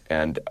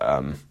 and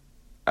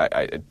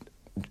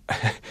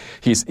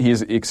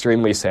he's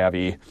extremely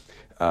savvy.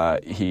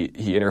 He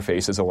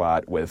interfaces a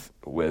lot with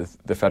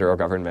the federal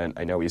government.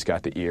 I know he's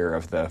got the ear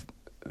of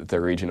the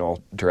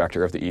regional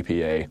director of the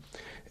EPA,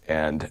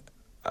 and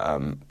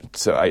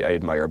so I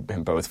admire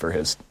him both for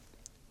his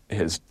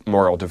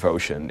moral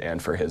devotion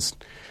and for his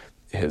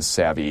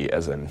savvy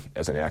as an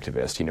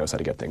activist. He knows how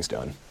to get things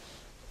done.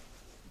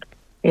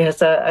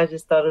 Yes, I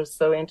just thought it was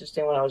so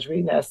interesting when I was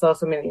reading that. I saw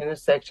so many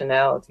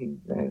intersectionalities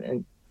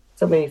and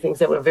so many things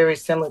that were very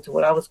similar to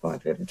what I was going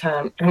through at the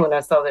time. And when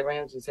I saw that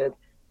Ramsey had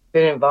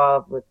been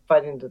involved with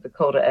fighting the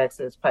Dakota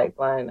Access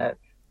Pipeline,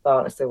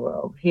 I said,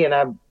 well, he and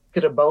I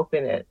could have both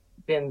been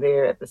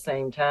there at the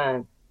same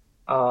time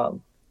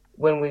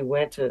when we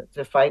went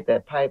to fight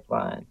that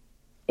pipeline.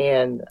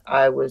 And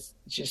I was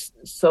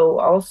just so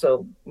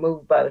also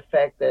moved by the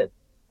fact that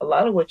a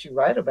lot of what you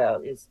write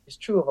about is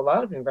true of a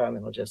lot of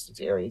environmental justice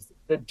areas.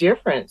 The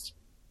difference,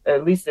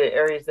 at least the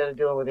areas that are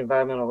dealing with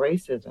environmental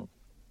racism,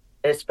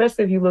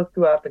 especially if you look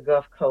throughout the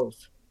Gulf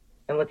Coast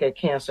and look at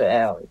Cancer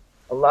Alley,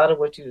 a lot of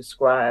what you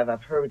describe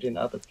I've heard in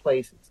other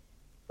places.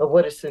 But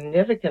what is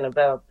significant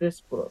about this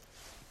book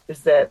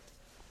is that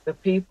the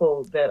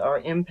people that are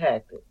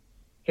impacted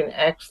can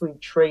actually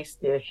trace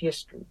their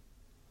history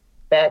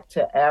back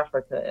to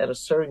Africa at a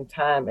certain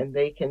time, and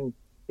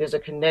there's a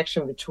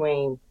connection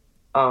between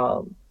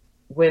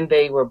when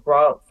they were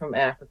brought from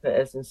Africa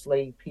as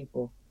enslaved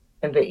people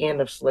and the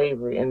end of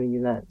slavery in the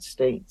United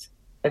States.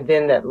 And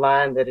then that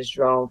line that is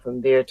drawn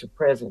from there to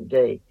present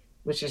day,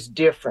 which is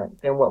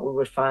different than what we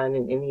would find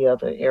in any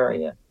other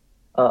area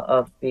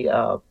of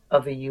the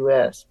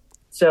U.S.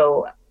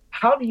 So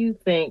what do you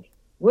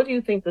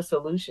think the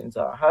solutions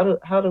are?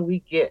 How do we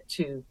get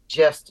to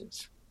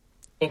justice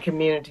in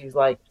communities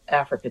like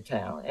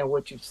Africatown and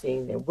what you've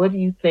seen there? What do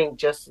you think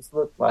justice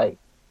looked like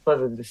for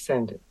the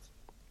descendants?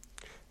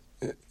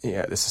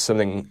 Yeah, this is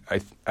something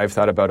I've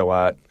thought about a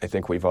lot. I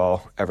think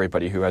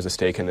everybody who has a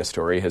stake in this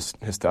story has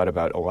thought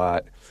about a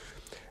lot.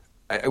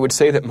 I would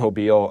say that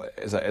Mobile,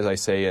 as I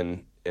say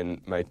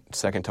in my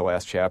second to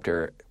last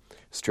chapter,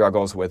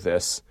 struggles with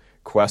this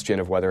question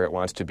of whether it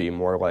wants to be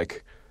more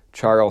like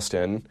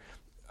Charleston,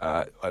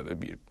 a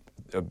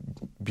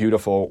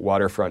beautiful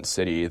waterfront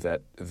city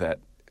that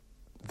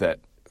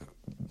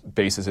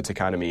bases its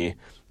economy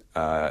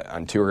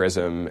on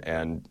tourism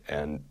and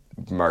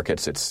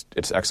markets its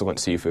excellent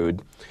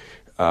seafood,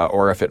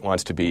 or if it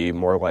wants to be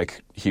more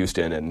like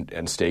Houston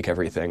and stake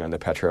everything on the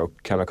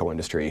petrochemical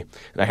industry.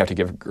 And I have to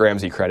give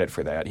Ramsey credit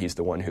for that. He's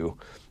the one who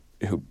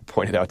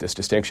pointed out this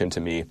distinction to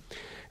me.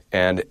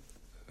 And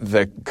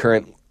the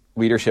current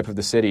leadership of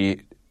the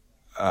city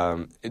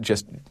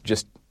just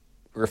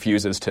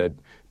refuses to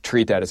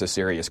treat that as a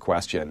serious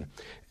question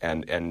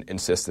and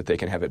insists that they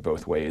can have it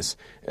both ways.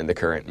 And the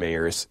current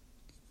mayor's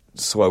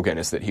slogan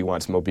is that he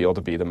wants Mobile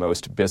to be the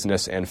most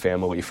business and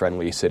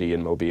family-friendly city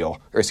in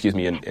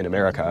in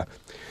America,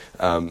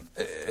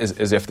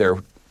 as if there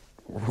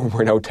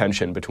were no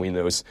tension between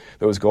those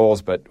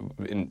goals. But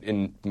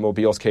in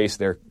Mobile's case,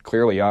 there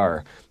clearly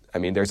are. I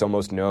mean, there's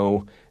almost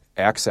no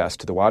access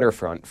to the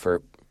waterfront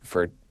for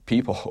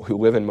people who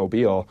live in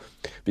Mobile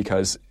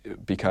because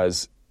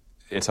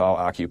it's all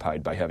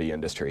occupied by heavy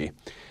industry.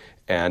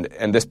 And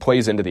this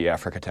plays into the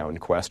Africatown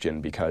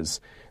question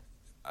because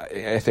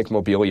I think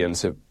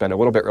Mobilians have been a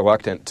little bit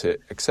reluctant to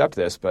accept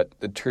this, but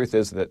the truth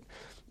is that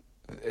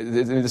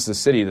this is a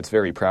city that's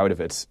very proud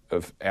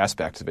of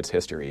aspects of its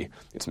history,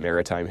 its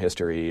maritime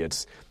history,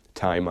 its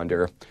time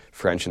under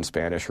French and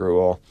Spanish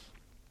rule,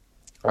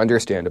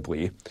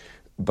 understandably,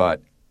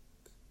 but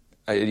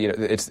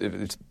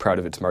it's proud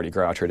of its Mardi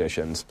Gras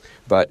traditions.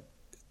 But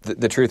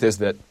the truth is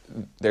that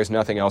there's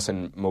nothing else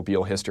in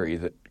Mobile history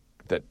that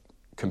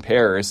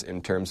compares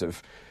in terms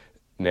of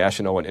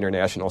national and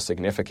international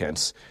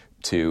significance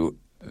to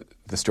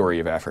the story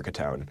of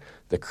Africatown,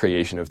 the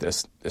creation of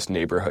this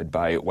neighborhood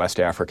by West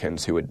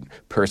Africans who had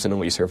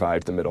personally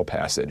survived the Middle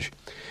Passage.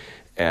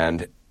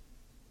 And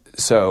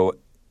so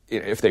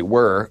if they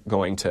were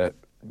going to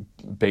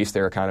base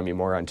their economy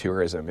more on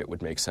tourism, it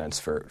would make sense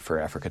for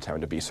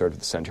Africatown to be sort of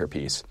the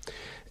centerpiece.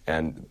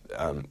 And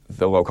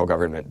the local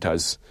government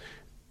does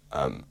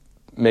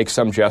make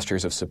some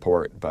gestures of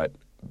support, but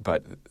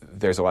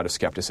there's a lot of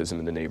skepticism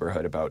in the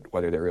neighborhood about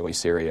whether they're really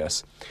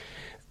serious.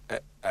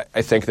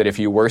 I think that if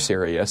you were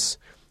serious,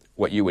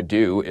 what you would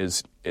do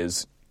is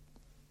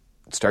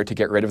start to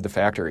get rid of the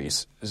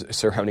factories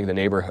surrounding the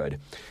neighborhood.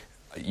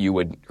 You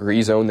would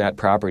rezone that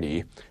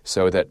property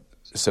so that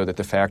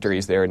the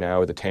factories there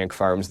now, the tank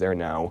farms there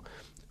now,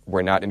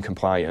 were not in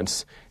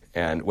compliance.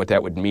 And what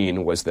that would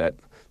mean was that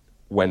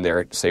when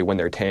their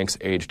tanks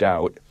aged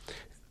out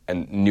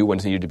and new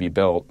ones needed to be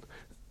built,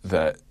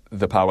 the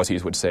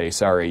policies would say,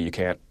 sorry, you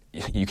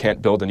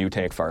can't build a new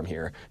tank farm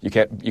here. You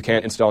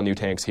can't install new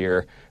tanks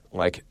here.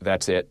 Like,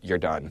 that's it, you're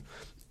done.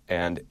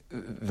 And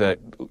the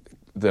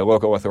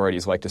local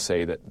authorities like to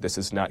say that this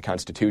is not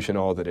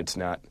constitutional, that it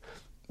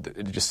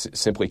just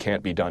simply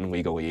can't be done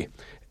legally,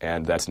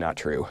 and that's not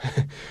true.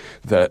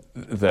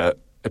 The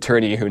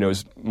attorney who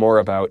knows more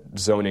about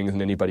zoning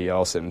than anybody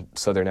else in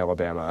southern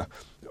Alabama,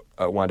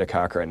 Wanda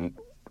Cochran,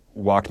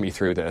 walked me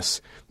through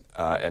this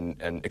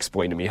and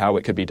explained to me how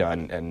it could be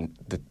done, and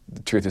the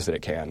truth is that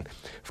it can.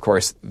 Of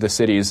course, the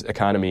city's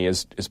economy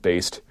is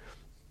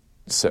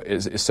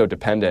so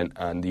dependent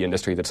on the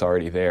industry that's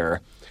already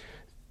there.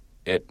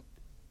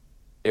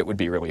 It would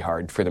be really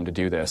hard for them to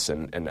do this,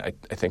 and I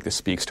think this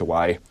speaks to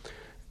why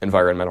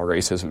environmental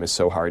racism is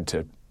so hard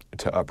to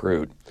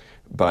uproot.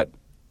 But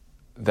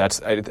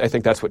I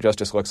think that's what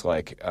justice looks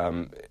like.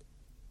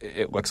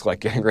 It looks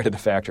like getting rid of the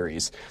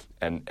factories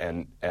and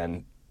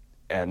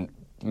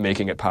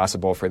making it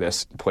possible for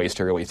this place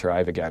to really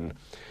thrive again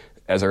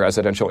as a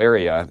residential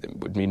area. It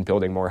would mean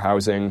building more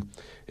housing.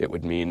 It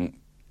would mean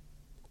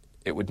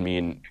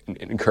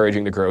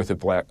encouraging the growth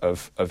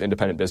of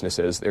independent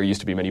businesses. There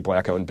used to be many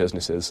black-owned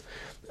businesses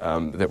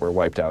that were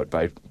wiped out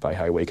by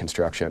highway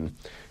construction,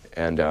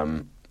 and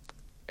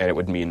it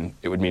would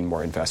mean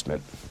more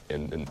investment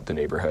in the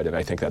neighborhood. And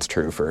I think that's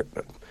true for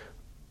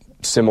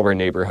similar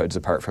neighborhoods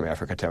apart from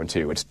Africatown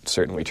too. It's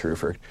certainly true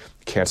for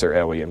Cancer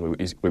Alley in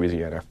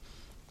Louisiana.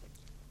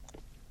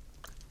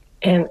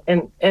 And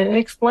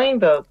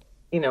explain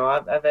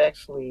I've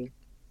actually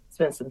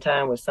spent some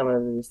time with some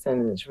of the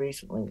descendants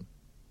recently.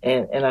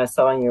 And I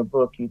saw in your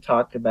book you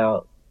talked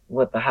about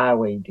what the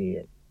highway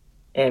did.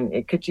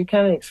 And could you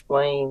kind of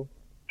explain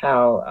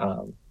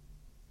how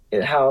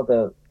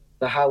the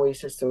highway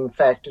system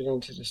factored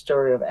into the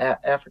story of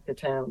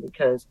Africatown?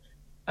 Because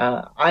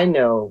I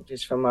know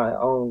just from my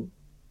own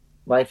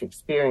life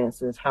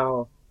experiences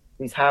how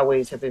these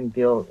highways have been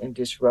built and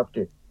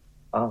disrupted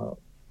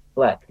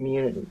Black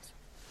communities.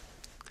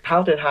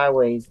 How did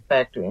highways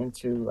factor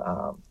into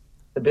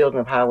the building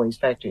of highways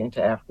factor into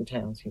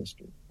Africatown's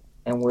history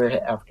and where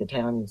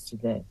Africatown is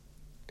today?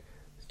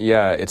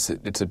 Yeah, it's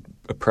a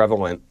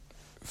prevalent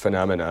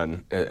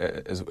phenomenon,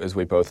 as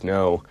we both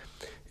know.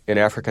 In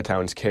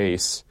Africatown's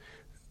case,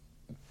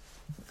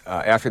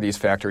 after these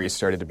factories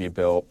started to be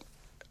built,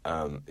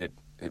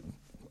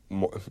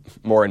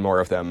 more and more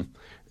of them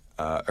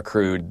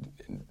accrued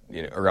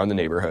around the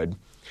neighborhood,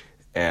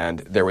 and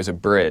there was a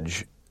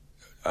bridge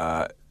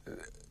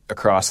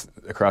across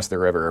the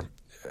river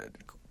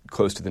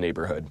close to the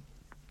neighborhood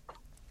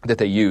that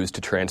they used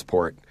to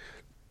transport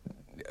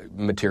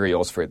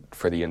materials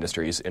for the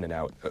industries in and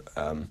out.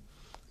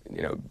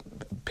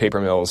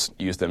 Paper mills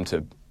used them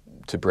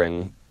to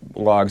bring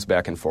logs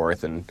back and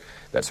forth and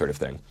that sort of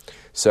thing.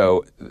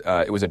 So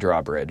it was a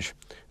drawbridge,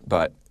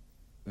 but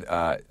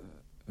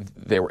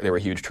there were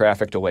huge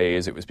traffic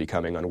delays. It was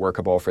becoming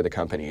unworkable for the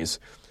companies,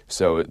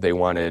 so they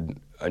wanted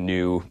a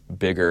new,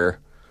 bigger,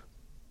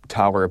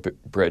 taller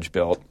bridge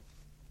built.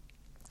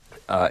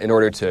 In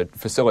order to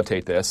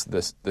facilitate this,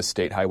 the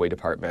state highway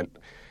department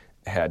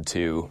had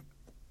to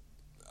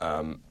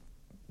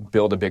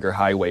build a bigger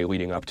highway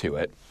leading up to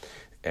it,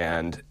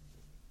 and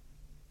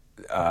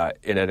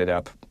it ended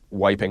up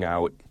wiping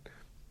out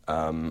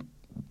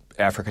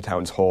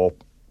Africatown's whole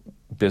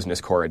business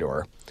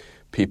corridor.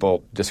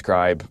 People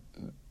describe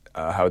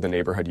how the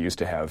neighborhood used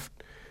to have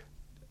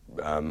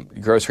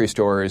grocery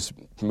stores,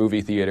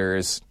 movie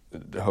theaters,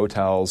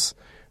 hotels.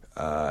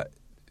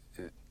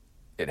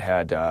 It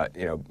had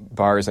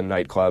bars and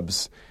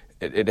nightclubs.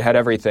 It had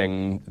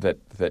everything that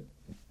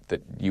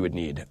that you would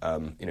need.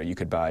 You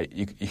could buy.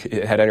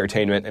 It had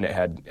entertainment and it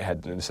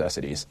had the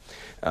necessities.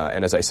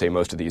 And as I say,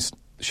 most of these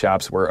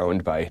shops were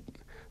owned by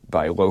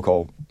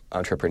local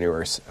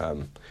entrepreneurs,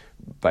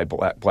 by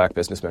black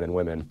businessmen and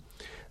women.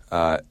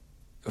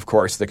 Of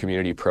course, the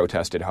community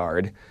protested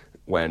hard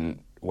when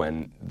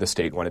the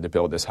state wanted to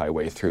build this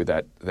highway through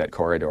that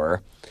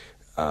corridor.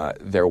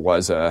 There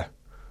was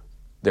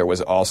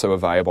also a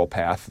viable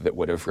path that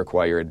would have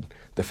required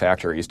the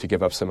factories to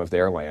give up some of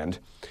their land.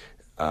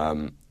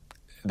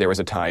 There was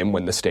a time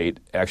when the state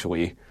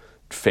actually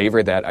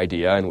favored that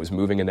idea and was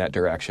moving in that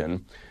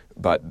direction,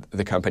 but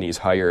the companies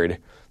hired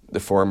the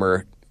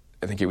former,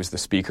 I think it was the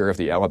Speaker of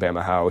the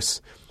Alabama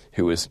House,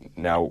 who is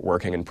now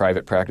working in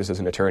private practice as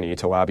an attorney,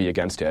 to lobby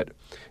against it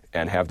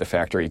and have the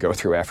factory go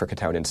through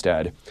Africatown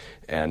instead.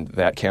 And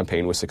that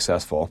campaign was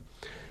successful.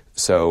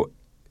 So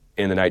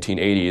in the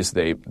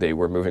 1980s, they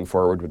were moving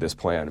forward with this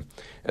plan.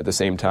 At the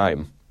same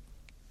time,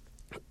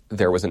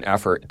 there was an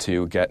effort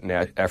to get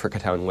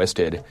Africatown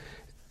listed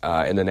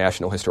in the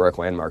National Historic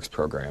Landmarks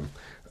Program,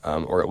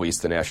 or at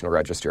least the National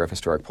Register of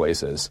Historic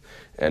Places.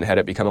 And had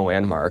it become a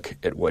landmark,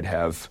 there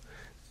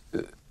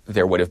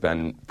would have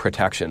been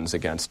protections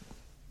against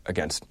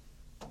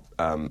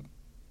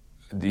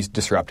these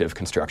disruptive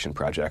construction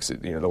projects.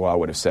 The law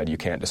would have said you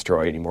can't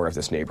destroy any more of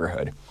this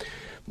neighborhood.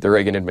 The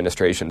Reagan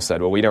administration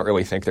said, well, we don't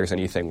really think there's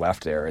anything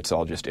left there. It's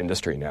all just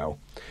industry now.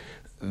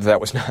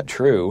 That was not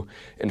true.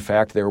 In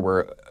fact, there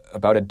were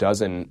about a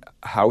dozen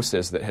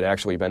houses that had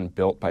actually been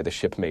built by the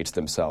shipmates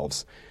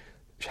themselves.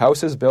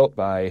 Houses built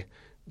by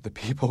the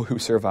people who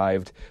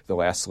survived the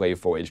last slave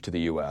voyage to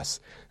the U.S.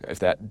 If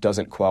that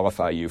doesn't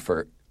qualify you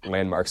for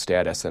landmark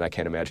status, then I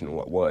can't imagine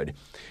what would.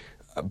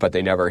 But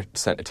they never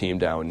sent a team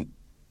down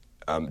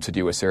to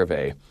do a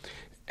survey.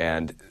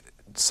 And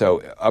so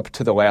up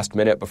to the last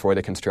minute before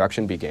the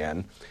construction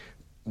began,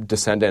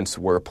 descendants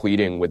were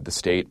pleading with the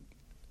state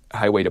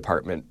highway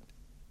department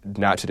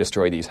not to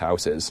destroy these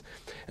houses.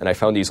 And I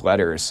found these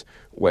letters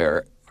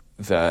where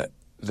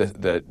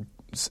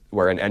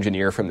where an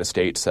engineer from the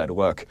state said,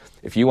 look,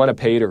 if you want to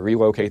pay to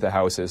relocate the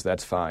houses,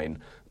 that's fine,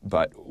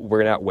 but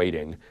we're not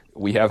waiting.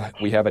 We have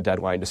a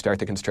deadline to start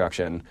the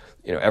construction.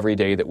 Every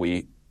day that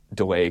we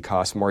delay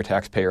costs more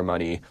taxpayer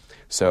money.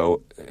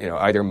 So,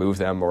 either move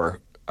them or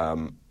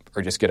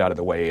just get out of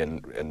the way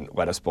and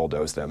let us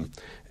bulldoze them.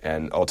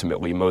 And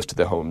ultimately, most of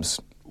the homes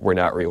were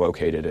not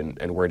relocated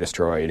and were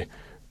destroyed,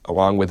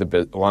 along with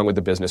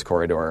the business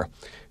corridor.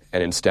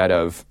 And instead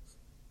of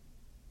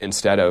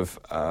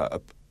a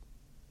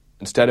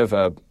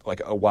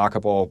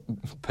walkable,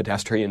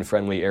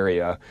 pedestrian-friendly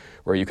area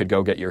where you could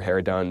go get your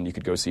hair done, you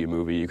could go see a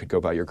movie, you could go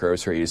buy your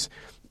groceries,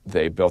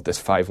 they built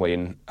this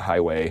 5-lane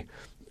highway,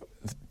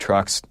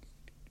 trucks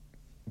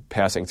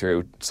passing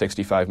through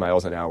 65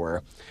 miles an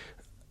hour,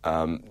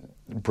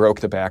 broke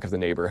the back of the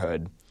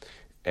neighborhood,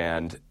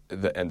 and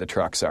the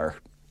trucks are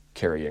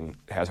carrying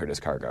hazardous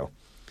cargo.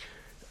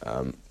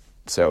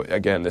 So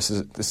again,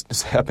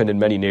 this happened in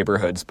many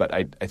neighborhoods, but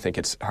I think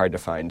it's hard to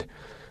find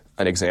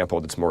an example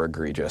that's more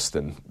egregious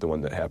than the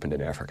one that happened in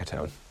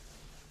Africatown.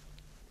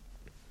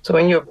 So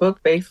in your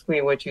book,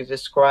 basically what you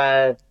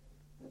describe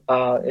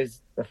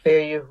is the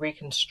failure of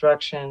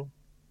Reconstruction,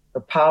 the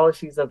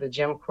policies of the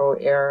Jim Crow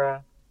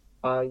era.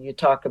 You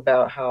talk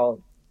about how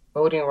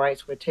voting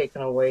rights were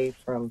taken away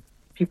from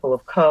people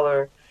of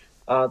color,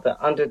 the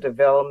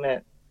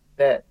underdevelopment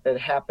that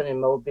happened in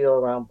Mobile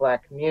around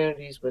Black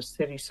communities with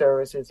city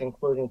services,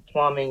 including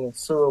plumbing and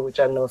sewer, which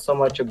I know so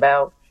much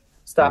about,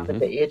 stop at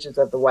the edges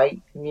of the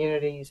white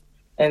communities.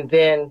 And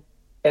then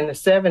in the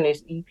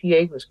 70s,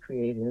 EPA was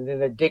created. And then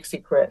the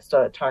Dixiecrats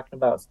started talking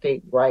about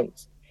state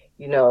rights.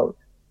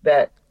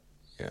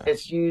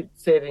 As you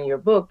said in your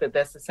book,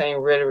 that's the same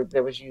rhetoric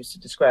that was used to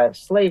describe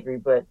slavery.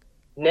 But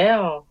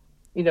now,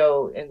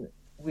 and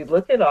we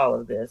look at all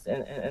of this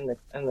and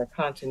the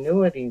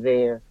continuity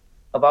there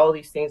of all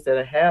these things that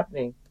are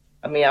happening.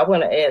 I mean, I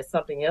want to add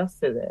something else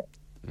to that.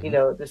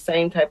 The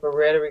same type of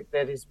rhetoric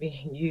that is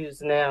being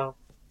used now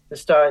to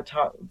start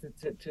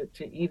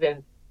to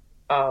even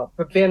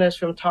prevent us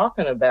from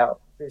talking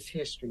about this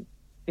history,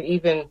 to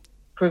even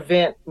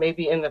prevent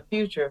maybe in the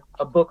future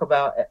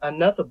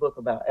another book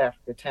about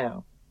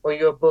Africatown, or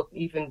your book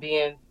even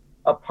being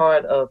a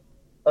part of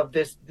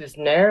this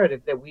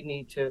narrative that we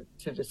need to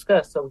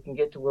discuss so we can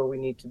get to where we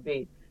need to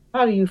be.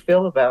 How do you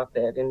feel about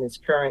that in this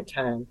current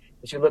time?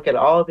 As you look at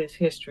all this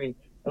history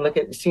and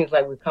it seems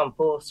like we've come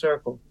full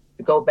circle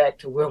to go back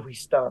to where we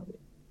started.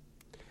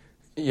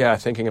 Yeah,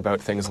 thinking about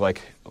things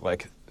like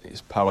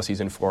these policies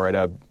in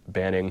Florida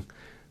banning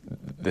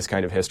this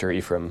kind of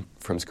history from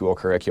school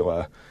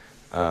curricula.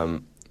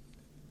 What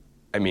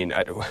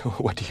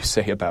do you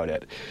say about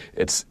it?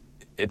 It's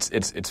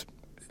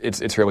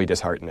really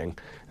disheartening.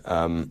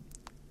 I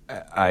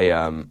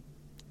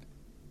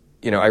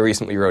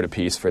recently wrote a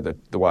piece for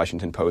the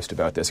Washington Post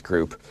about this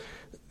group,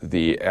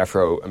 the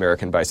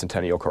Afro-American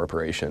Bicentennial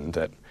Corporation,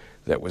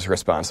 that was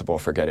responsible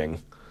for getting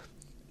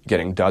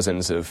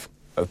dozens of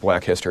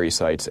Black history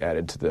sites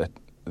added to the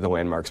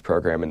landmarks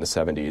program in the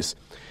 70s,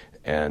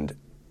 and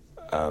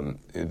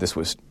this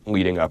was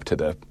leading up to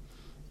the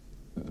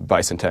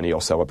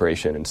bicentennial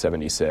celebration in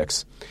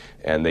 '76,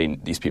 and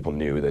these people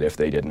knew that if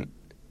they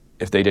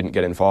didn't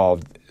get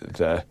involved,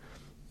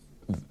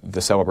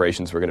 the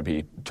celebrations were going to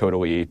be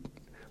totally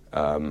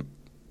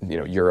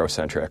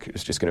Eurocentric.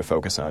 It's just going to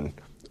focus on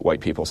white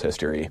people's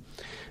history.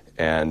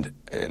 And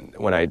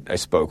when I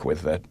spoke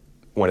with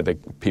one of the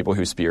people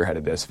who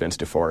spearheaded this, Vince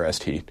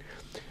DeForest,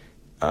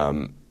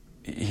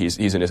 he's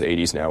in his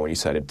 80s now, and he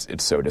said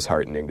it's so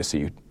disheartening to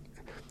see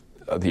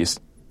these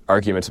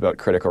arguments about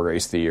critical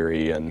race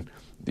theory and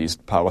these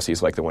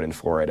policies like the one in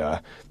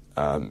Florida.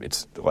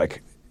 It's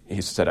like,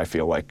 he said, I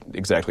feel like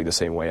exactly the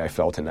same way I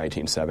felt in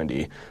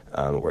 1970.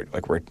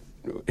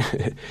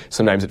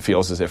 Sometimes it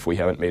feels as if we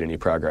haven't made any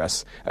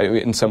progress.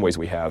 In some ways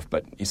we have,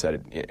 but he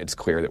said it's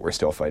clear that we're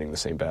still fighting the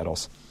same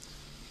battles.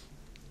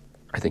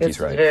 I think he's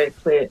right. It's very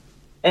clear.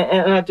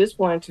 And I just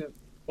wanted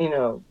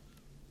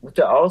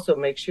to also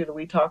make sure that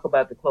we talk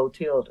about the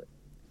Clotilda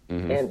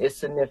and its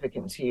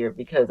significance here,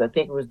 because I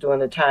think it was during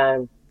the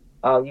time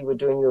you were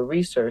doing your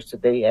research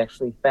that they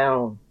actually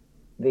found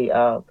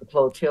the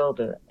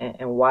Clotilda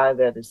and why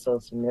that is so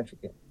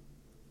significant.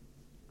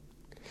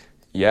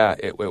 Yeah,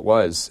 it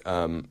was.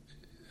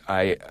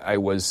 I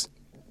was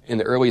in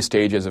the early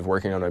stages of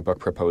working on my book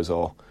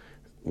proposal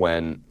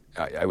when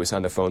I was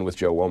on the phone with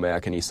Joe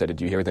Womack, and he said, "Did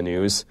you hear the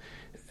news?"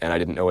 And I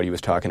didn't know what he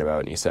was talking about,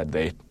 and he said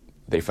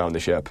they found the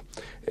ship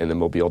in the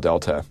Mobile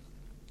Delta.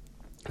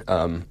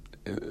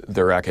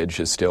 The wreckage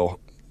is still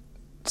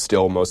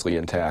mostly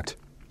intact.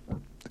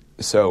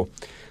 So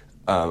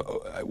a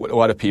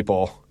lot of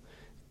people,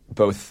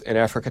 both in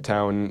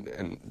Africatown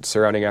and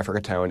surrounding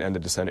Africatown and the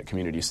descendant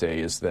community, say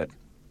is that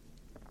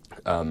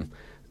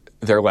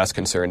they're less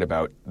concerned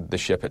about the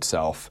ship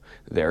itself.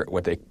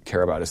 What they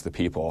care about is the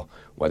people,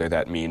 whether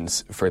that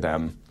means for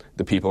them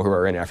the people who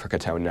are in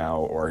Africatown now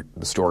or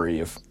the story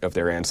of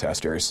their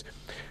ancestors.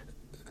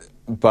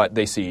 But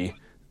they see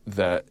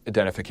the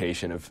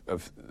identification of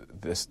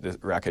this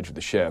wreckage of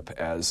the ship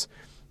as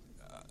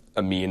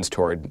a means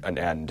toward an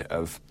end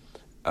of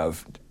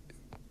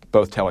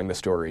both telling the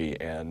story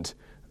and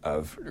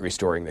of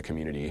restoring the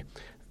community.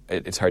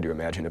 It's hard to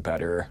imagine a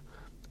better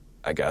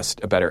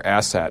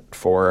asset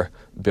for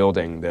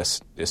building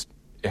this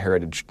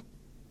heritage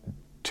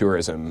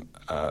tourism,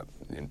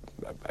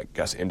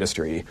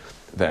 industry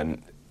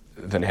than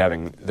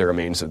having the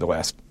remains of the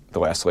last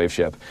slave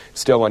ship.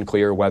 Still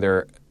unclear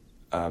whether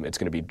it's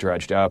going to be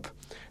dredged up.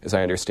 As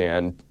I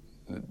understand,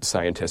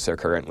 scientists are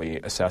currently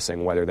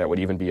assessing whether that would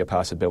even be a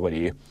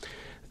possibility.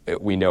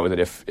 We know that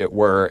if it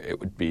were, it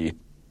would be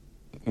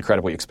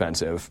incredibly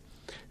expensive.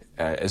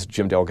 As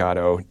Jim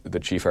Delgado, the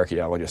chief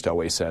archaeologist,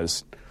 always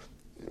says,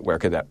 where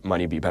could that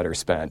money be better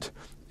spent?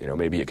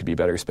 Maybe it could be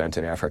better spent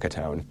in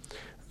Africatown.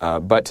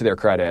 But to their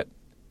credit,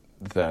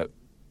 the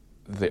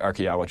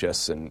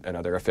archaeologists and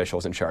other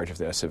officials in charge of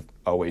this have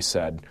always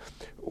said,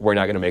 we're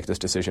not going to make this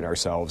decision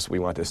ourselves. We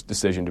want this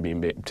decision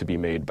to be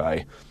made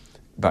by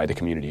the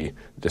community,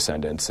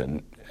 descendants,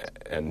 and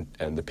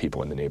the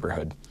people in the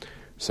neighborhood.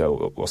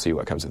 So we'll see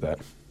what comes of that.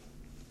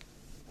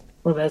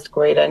 Well, that's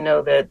great. I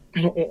know that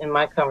in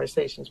my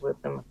conversations with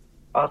them,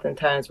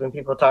 oftentimes when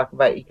people talk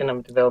about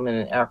economic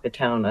development in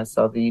Africatown, I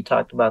saw that you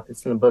talked about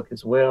this in the book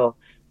as well,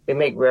 they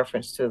make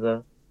reference to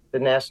the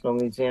National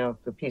Museum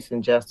for Peace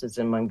and Justice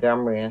in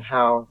Montgomery and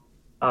how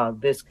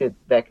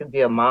that could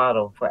be a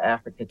model for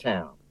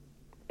Africatown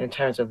in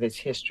terms of its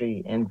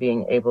history and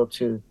being able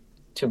to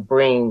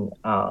bring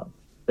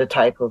the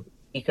type of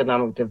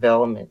economic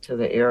development to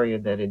the area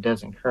that it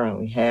doesn't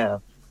currently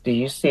have. Do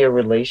you see a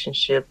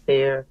relationship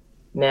there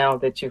now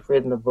that you've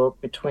written the book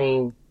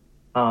between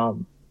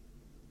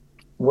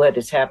what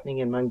is happening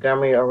in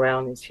Montgomery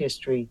around its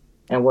history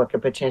and what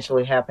could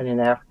potentially happen in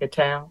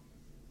Africatown?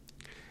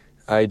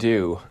 I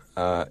do.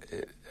 I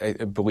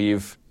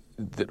believe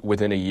that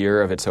within a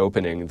year of its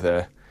opening,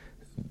 the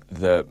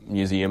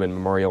museum and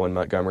memorial in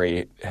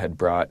Montgomery had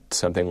brought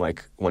something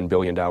like $1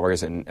 billion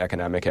in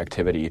economic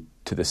activity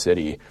to the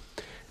city.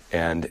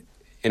 And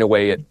in a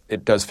way,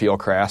 it does feel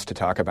crass to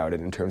talk about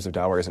it in terms of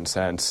dollars and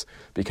cents,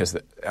 because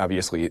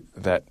obviously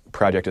that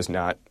project is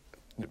not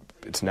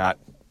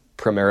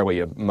primarily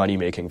a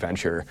money-making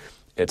venture.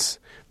 It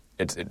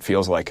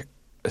feels like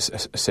a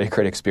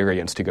sacred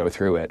experience to go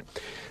through it.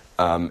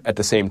 At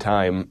the same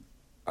time,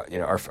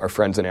 our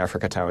friends in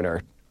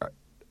Africatown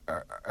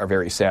are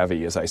very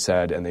savvy, as I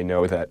said, and they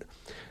know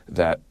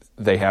that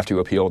they have to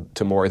appeal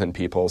to more than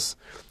people's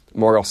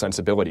moral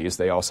sensibilities.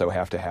 They also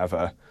have to have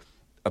a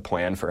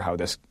plan for how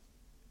this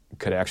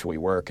could actually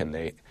work, and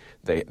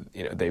they're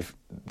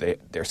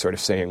sort of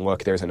saying,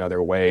 look, there's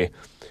another way.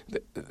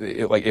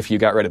 Like if you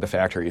got rid of the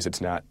factories,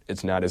 it's not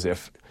as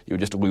if you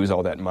would just lose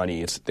all that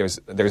money. There's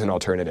an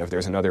alternative.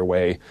 There's another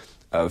way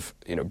of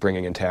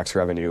bringing in tax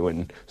revenue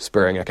and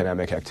spurring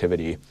economic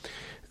activity.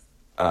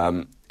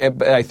 But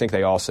I think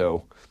they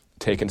also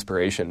take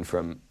inspiration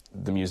from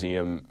the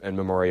museum and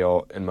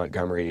memorial in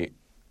Montgomery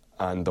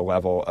on the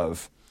level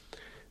of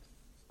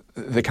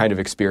the kind of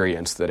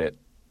experience that it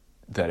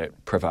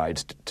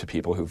provides to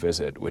people who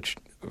visit, which,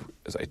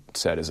 as I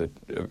said, is a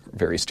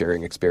very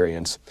stirring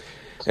experience.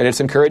 And it's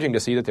encouraging to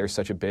see that there's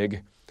such a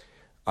big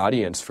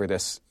audience for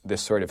this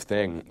sort of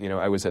thing.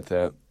 I was at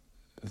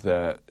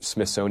the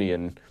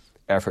Smithsonian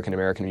African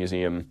American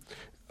Museum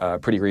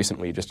pretty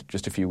recently,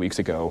 just a few weeks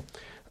ago,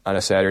 on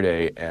a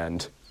Saturday,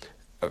 and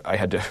I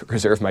had to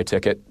reserve my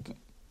ticket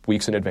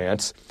weeks in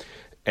advance.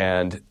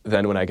 And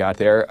then when I got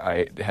there,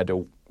 I had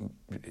to,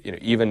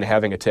 even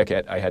having a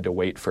ticket, I had to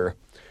wait for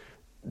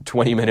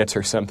 20 minutes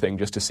or something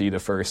just to see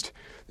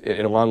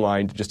in a long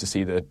line, just to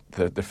see the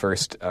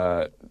first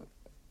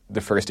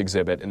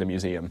exhibit in the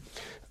museum.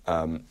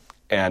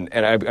 And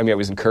I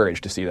was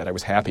encouraged to see that. I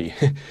was happy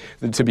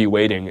to be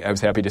waiting. I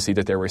was happy to see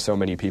that there were so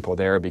many people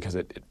there, because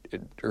it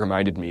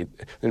reminded me,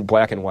 in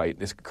black and white,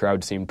 this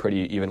crowd seemed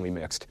pretty evenly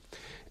mixed.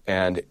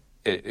 And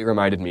it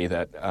reminded me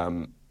that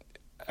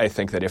I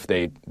think that if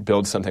they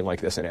build something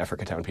like this in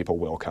Africatown, people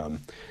will come.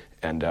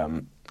 And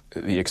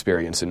the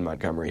experience in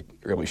Montgomery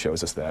really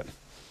shows us that.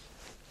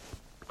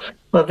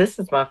 Well, this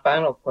is my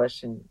final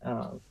question.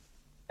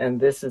 And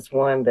this is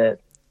one that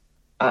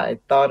I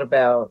thought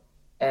about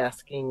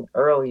asking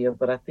earlier,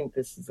 but I think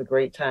this is a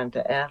great time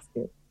to ask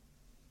it.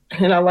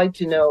 And I'd like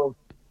to know,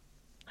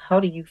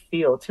 how do you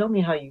feel? Tell me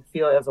how you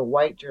feel as a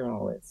white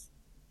journalist,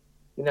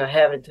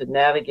 having to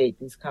navigate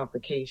these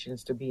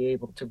complications to be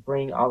able to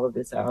bring all of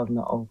this out in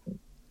the open.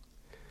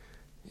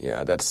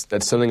 Yeah, that's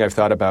something I've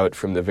thought about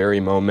from the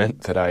very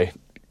moment that I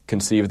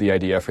conceived the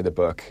idea for the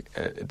book.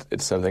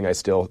 It's something I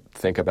still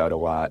think about a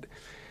lot.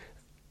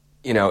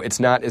 It's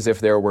not as if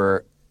there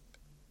were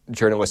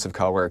journalists of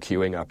color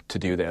queuing up to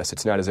do this.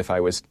 It's not as if I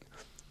was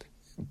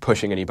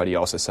pushing anybody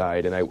else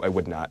aside, and I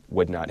would not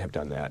have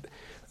done that.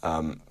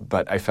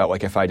 But I felt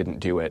like if I didn't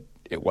do it,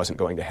 it wasn't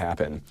going to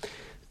happen.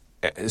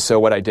 So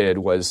what I did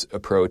was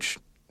approach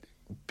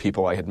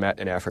people I had met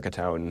in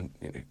Africatown,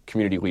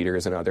 community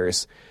leaders and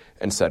others,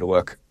 and said,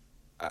 look,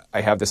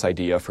 I have this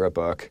idea for a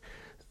book,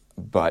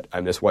 but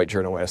I'm this white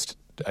journalist.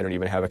 I don't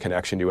even have a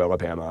connection to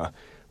Alabama.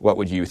 What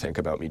would you think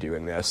about me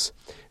doing this?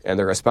 And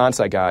the response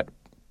I got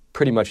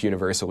pretty much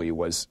universally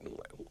was,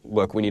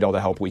 look, we need all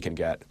the help we can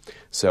get.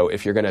 So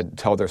if you're going to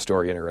tell their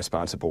story in a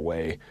responsible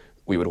way,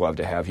 we would love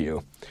to have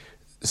you.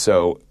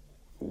 So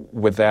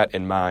with that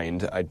in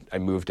mind, I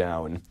moved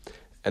down.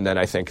 And then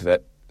I think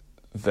that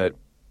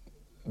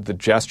the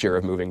gesture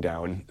of moving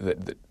down,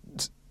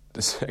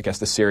 I guess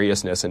the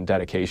seriousness and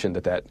dedication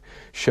that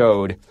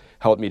showed,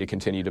 helped me to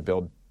continue to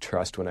build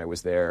trust when I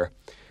was there.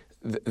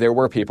 There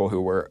were people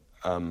who were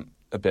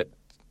a bit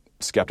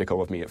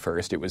skeptical of me at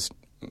first. It was,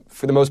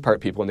 for the most part,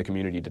 people in the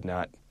community did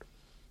not.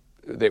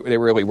 They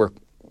really were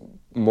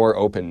more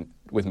open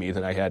with me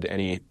than I had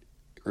any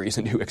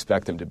reason to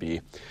expect them to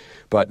be.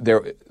 But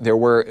there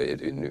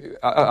were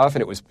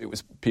often it was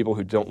people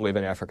who don't live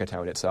in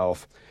Africatown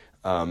itself,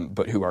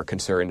 but who are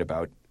concerned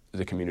about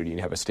the community and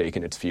have a stake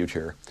in its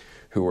future,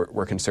 who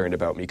were concerned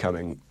about me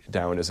coming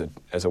down as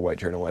a white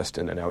journalist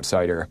and an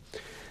outsider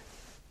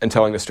and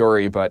telling the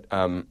story. But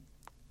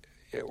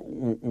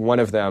one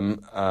of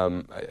them, I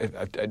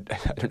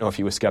don't know if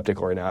he was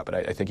skeptical or not, but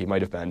I think he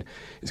might have been,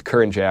 is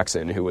Curran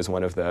Jackson, who was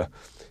one of the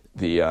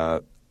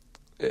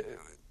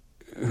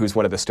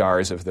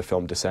stars of the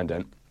film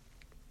Descendant,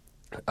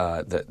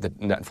 the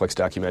Netflix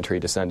documentary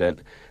Descendant,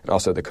 and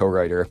also the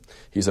co-writer.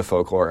 He's a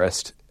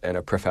folklorist and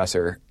a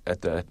professor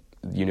at the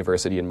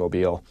university in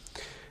Mobile.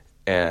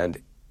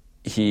 And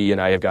he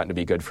and I have gotten to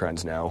be good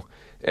friends now.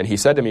 And he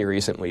said to me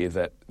recently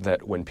that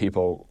when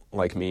people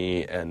like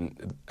me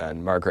and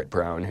Margaret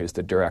Brown, who's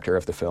the director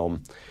of the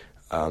film,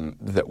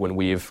 that when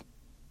we've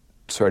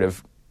sort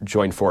of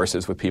joined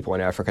forces with people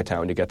in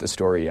Africatown to get the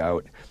story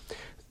out,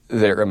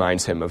 that it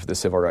reminds him of the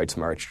Civil Rights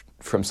March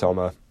from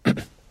Selma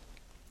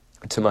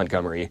to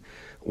Montgomery,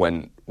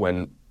 when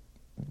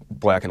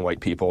black and white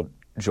people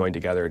joined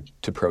together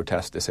to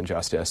protest this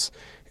injustice.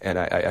 And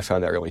I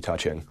found that really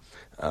touching.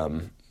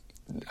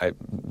 I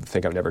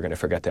think I'm never going to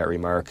forget that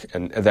remark.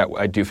 And that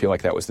I do feel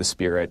like that was the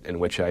spirit in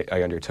which I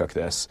undertook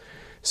this.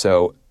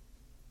 So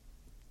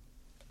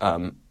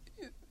all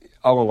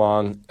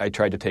along, I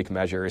tried to take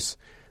measures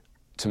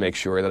to make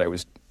sure that I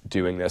was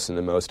doing this in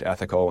the most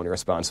ethical and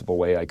responsible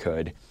way I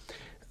could.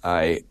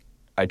 I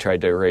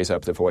tried to raise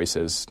up the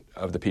voices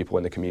of the people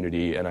in the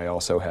community, and I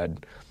also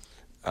had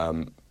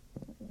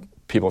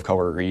people of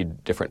color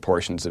read different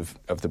portions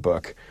of the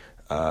book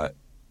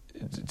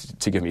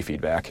to give me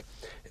feedback.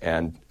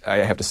 And I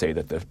have to say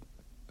that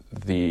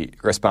the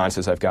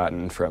responses I've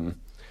gotten from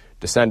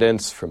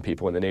descendants, from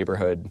people in the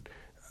neighborhood,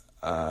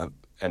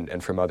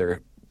 and from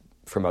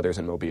others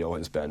in Mobile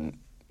has been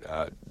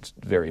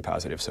very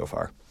positive so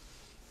far.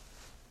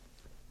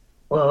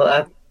 Well,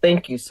 I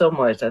thank you so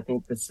much. I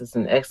think this is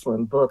an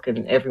excellent book,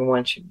 and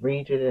everyone should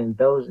read it. And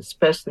those,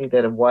 especially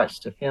that have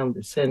watched the film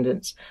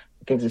Descendants,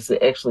 I think this is an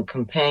excellent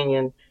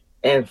companion.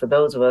 And for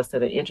those of us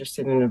that are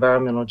interested in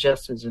environmental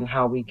justice and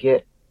how we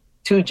get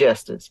to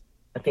justice,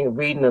 I think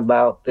reading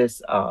about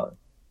this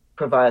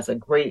provides a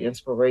great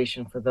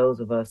inspiration for those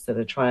of us that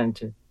are trying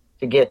to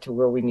get to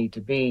where we need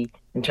to be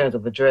in terms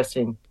of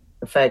addressing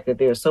the fact that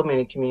there are so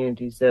many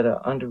communities that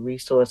are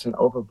under-resourced and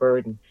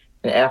overburdened.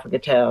 And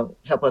Africatown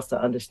help us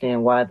to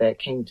understand why that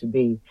came to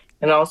be.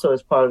 And also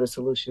as part of the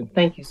solution,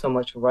 thank you so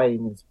much for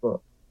writing this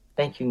book.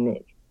 Thank you,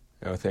 Nick.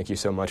 Oh, thank you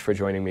so much for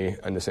joining me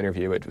on this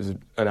interview. It was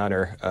an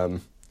honor.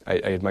 I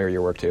admire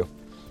your work, too.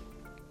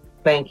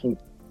 Thank you.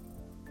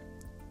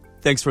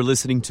 Thanks for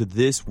listening to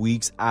this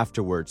week's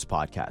Afterwards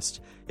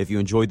podcast. If you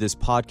enjoyed this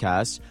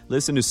podcast,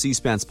 listen to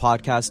C-SPAN's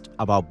podcast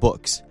about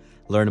books.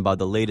 Learn about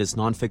the latest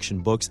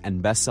nonfiction books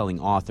and best-selling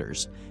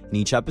authors. In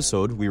each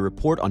episode, we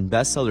report on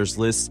bestsellers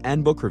lists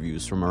and book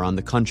reviews from around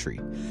the country.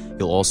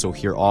 You'll also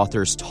hear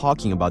authors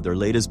talking about their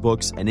latest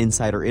books and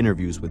insider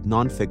interviews with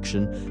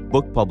nonfiction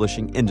book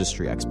publishing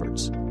industry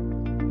experts.